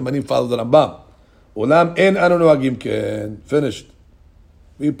פעם, because תימנים follow the רמב"ם. אולם אין אנו נוהגים כן. finished.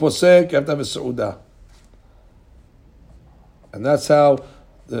 והיא פוסק, you have to have a סעודה. And that's how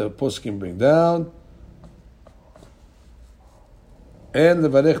the poskim bring down. And the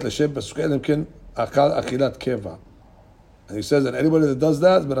varech l'shem b'sukkah elimkin akal achilat keva. And he says that anybody that does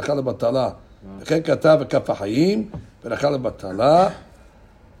that is berachah lebatala. V'chen katav v'kaf ha'chayim berachah lebatala.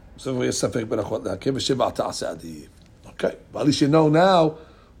 So we have safek berachot le'akev v'sheva ta'aseh adiv. Okay, but at least you know now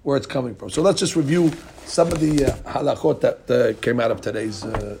where it's coming from. So let's just review some of the halachot that came out of today's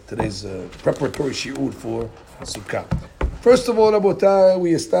preparatory shiur for Sukkah. First of all, Rabotai,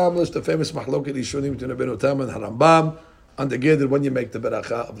 we established the famous mahloket ishunim between Rabbeinu Tam and Harambam on the gate that when you make the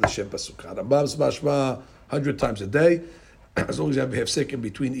beracha of l'shem Sukkah. Rambam's mashma 100 times a day, as long as you have sek in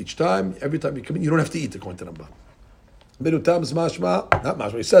between each time. Every time you come in, you don't have to eat according to Rambam. Rabbeinu Tam's mashma, not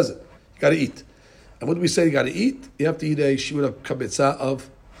mashma, he says it. You got to eat. And what do we say you got to eat? You have to eat a shiur of kabetza of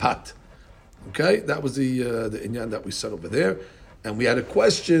pat. Okay, that was the inyan that we said over there. And we had a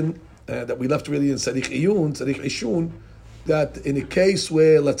question that we left really in Sarich Ishun, that in a case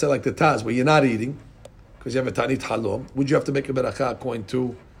where, let's say like the Taz, where you're not eating, because you have a Tanit Halom, would you have to make a beracha according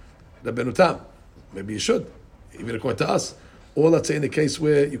to Rabbeinu Tam? Maybe you should, even according to us. Or let's say in a case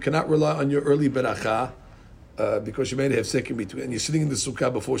where you cannot rely on your early beracha, because you may have second between, and you're sitting in the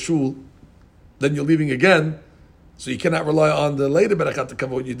sukkah before shul, then you're leaving again, so you cannot rely on the later beracha to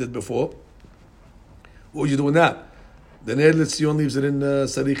cover what you did before. What would you do in that? The Ner L'Tzion leaves it in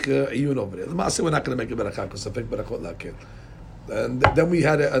Sarich Iyun over there. The Maaseh, we're not going to make a beracha because Safek Berachot L'Akil. And then we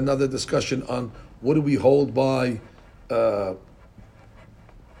had another discussion on what do we hold by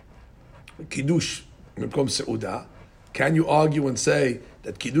Kiddush Mimkom Seudah. Can you argue and say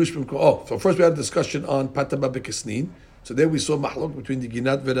that Kiddush Mimkom... so first we had a discussion on Pataba Bekesnin. So there we saw Mahlok between the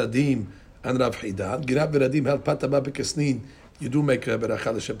Ginat Veradim and Rav Hidan. Ginat Veradim held Pataba Bekesnin. You do make a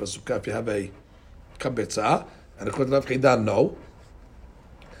beracha L'Shem Sukkah if you have a kabetza. And according to Rav Chidan, no.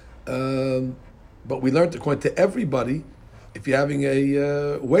 But we learned according to everybody, if you're having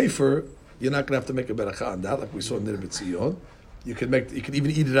a wafer, you're not going to have to make a beracha on that, like we saw in Ner B'Tzion. You can even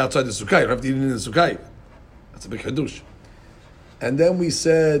eat it outside the sukkah. You don't have to eat it in the sukkah. That's a big hadush. And then we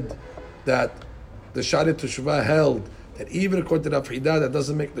said that the Sharet Teshuvah held that even according to Rav Chidan, that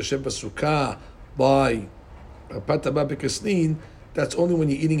doesn't make the Shem Sukkah by Pataba B'Kesnin. That's only when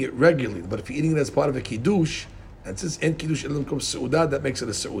you're eating it regularly. But if you're eating it as part of a kiddush, and since en kiddush elam comes seudah, that makes it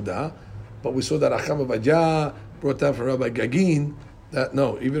a seudah. But we saw that Acham Avadja brought down from Rabbi Gagin that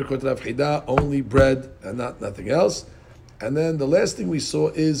no, even according to Rav Chida, only bread and nothing else. And then the last thing we saw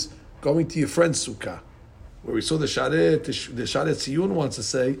is going to your friend's sukkah, where we saw the Sharet Tziyun wants to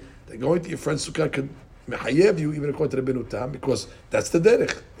say that going to your friend's sukkah could mehayev you even according to Rabbeinu Tam, because that's the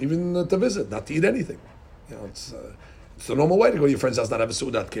derech, even to visit, not to eat anything. You know, it's the normal way to go to your friend's house, not have a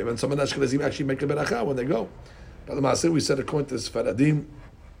seudat kiv, and some Ashkenazim actually make a beracha when they go. But the Maaseh, we said according to Sfaradim,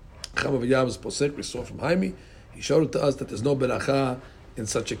 Cham Aviyah was posek. We saw from Haimi. He showed it to us that there's no beracha in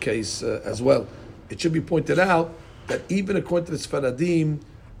such a case as well. It should be pointed out that even according to the Sfaradim,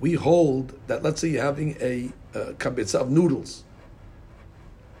 we hold that let's say you're having a kabetza of noodles,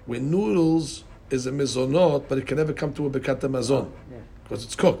 where noodles is a mizonot, but it can never come to a bekata mazon because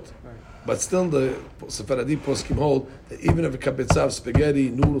it's cooked. But still, the Sephardi poskim hold that even if a kabetza of spaghetti,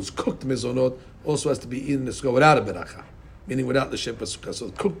 noodles, cooked mezonot, also has to be eaten in the sukkah without a beracha, meaning without the shem sukkah.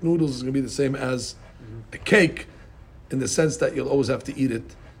 So cooked noodles is going to be the same as a cake, in the sense that you'll always have to eat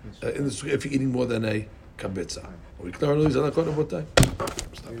it in the sukkah if you're eating more than a kabetza. Are we clear on these? And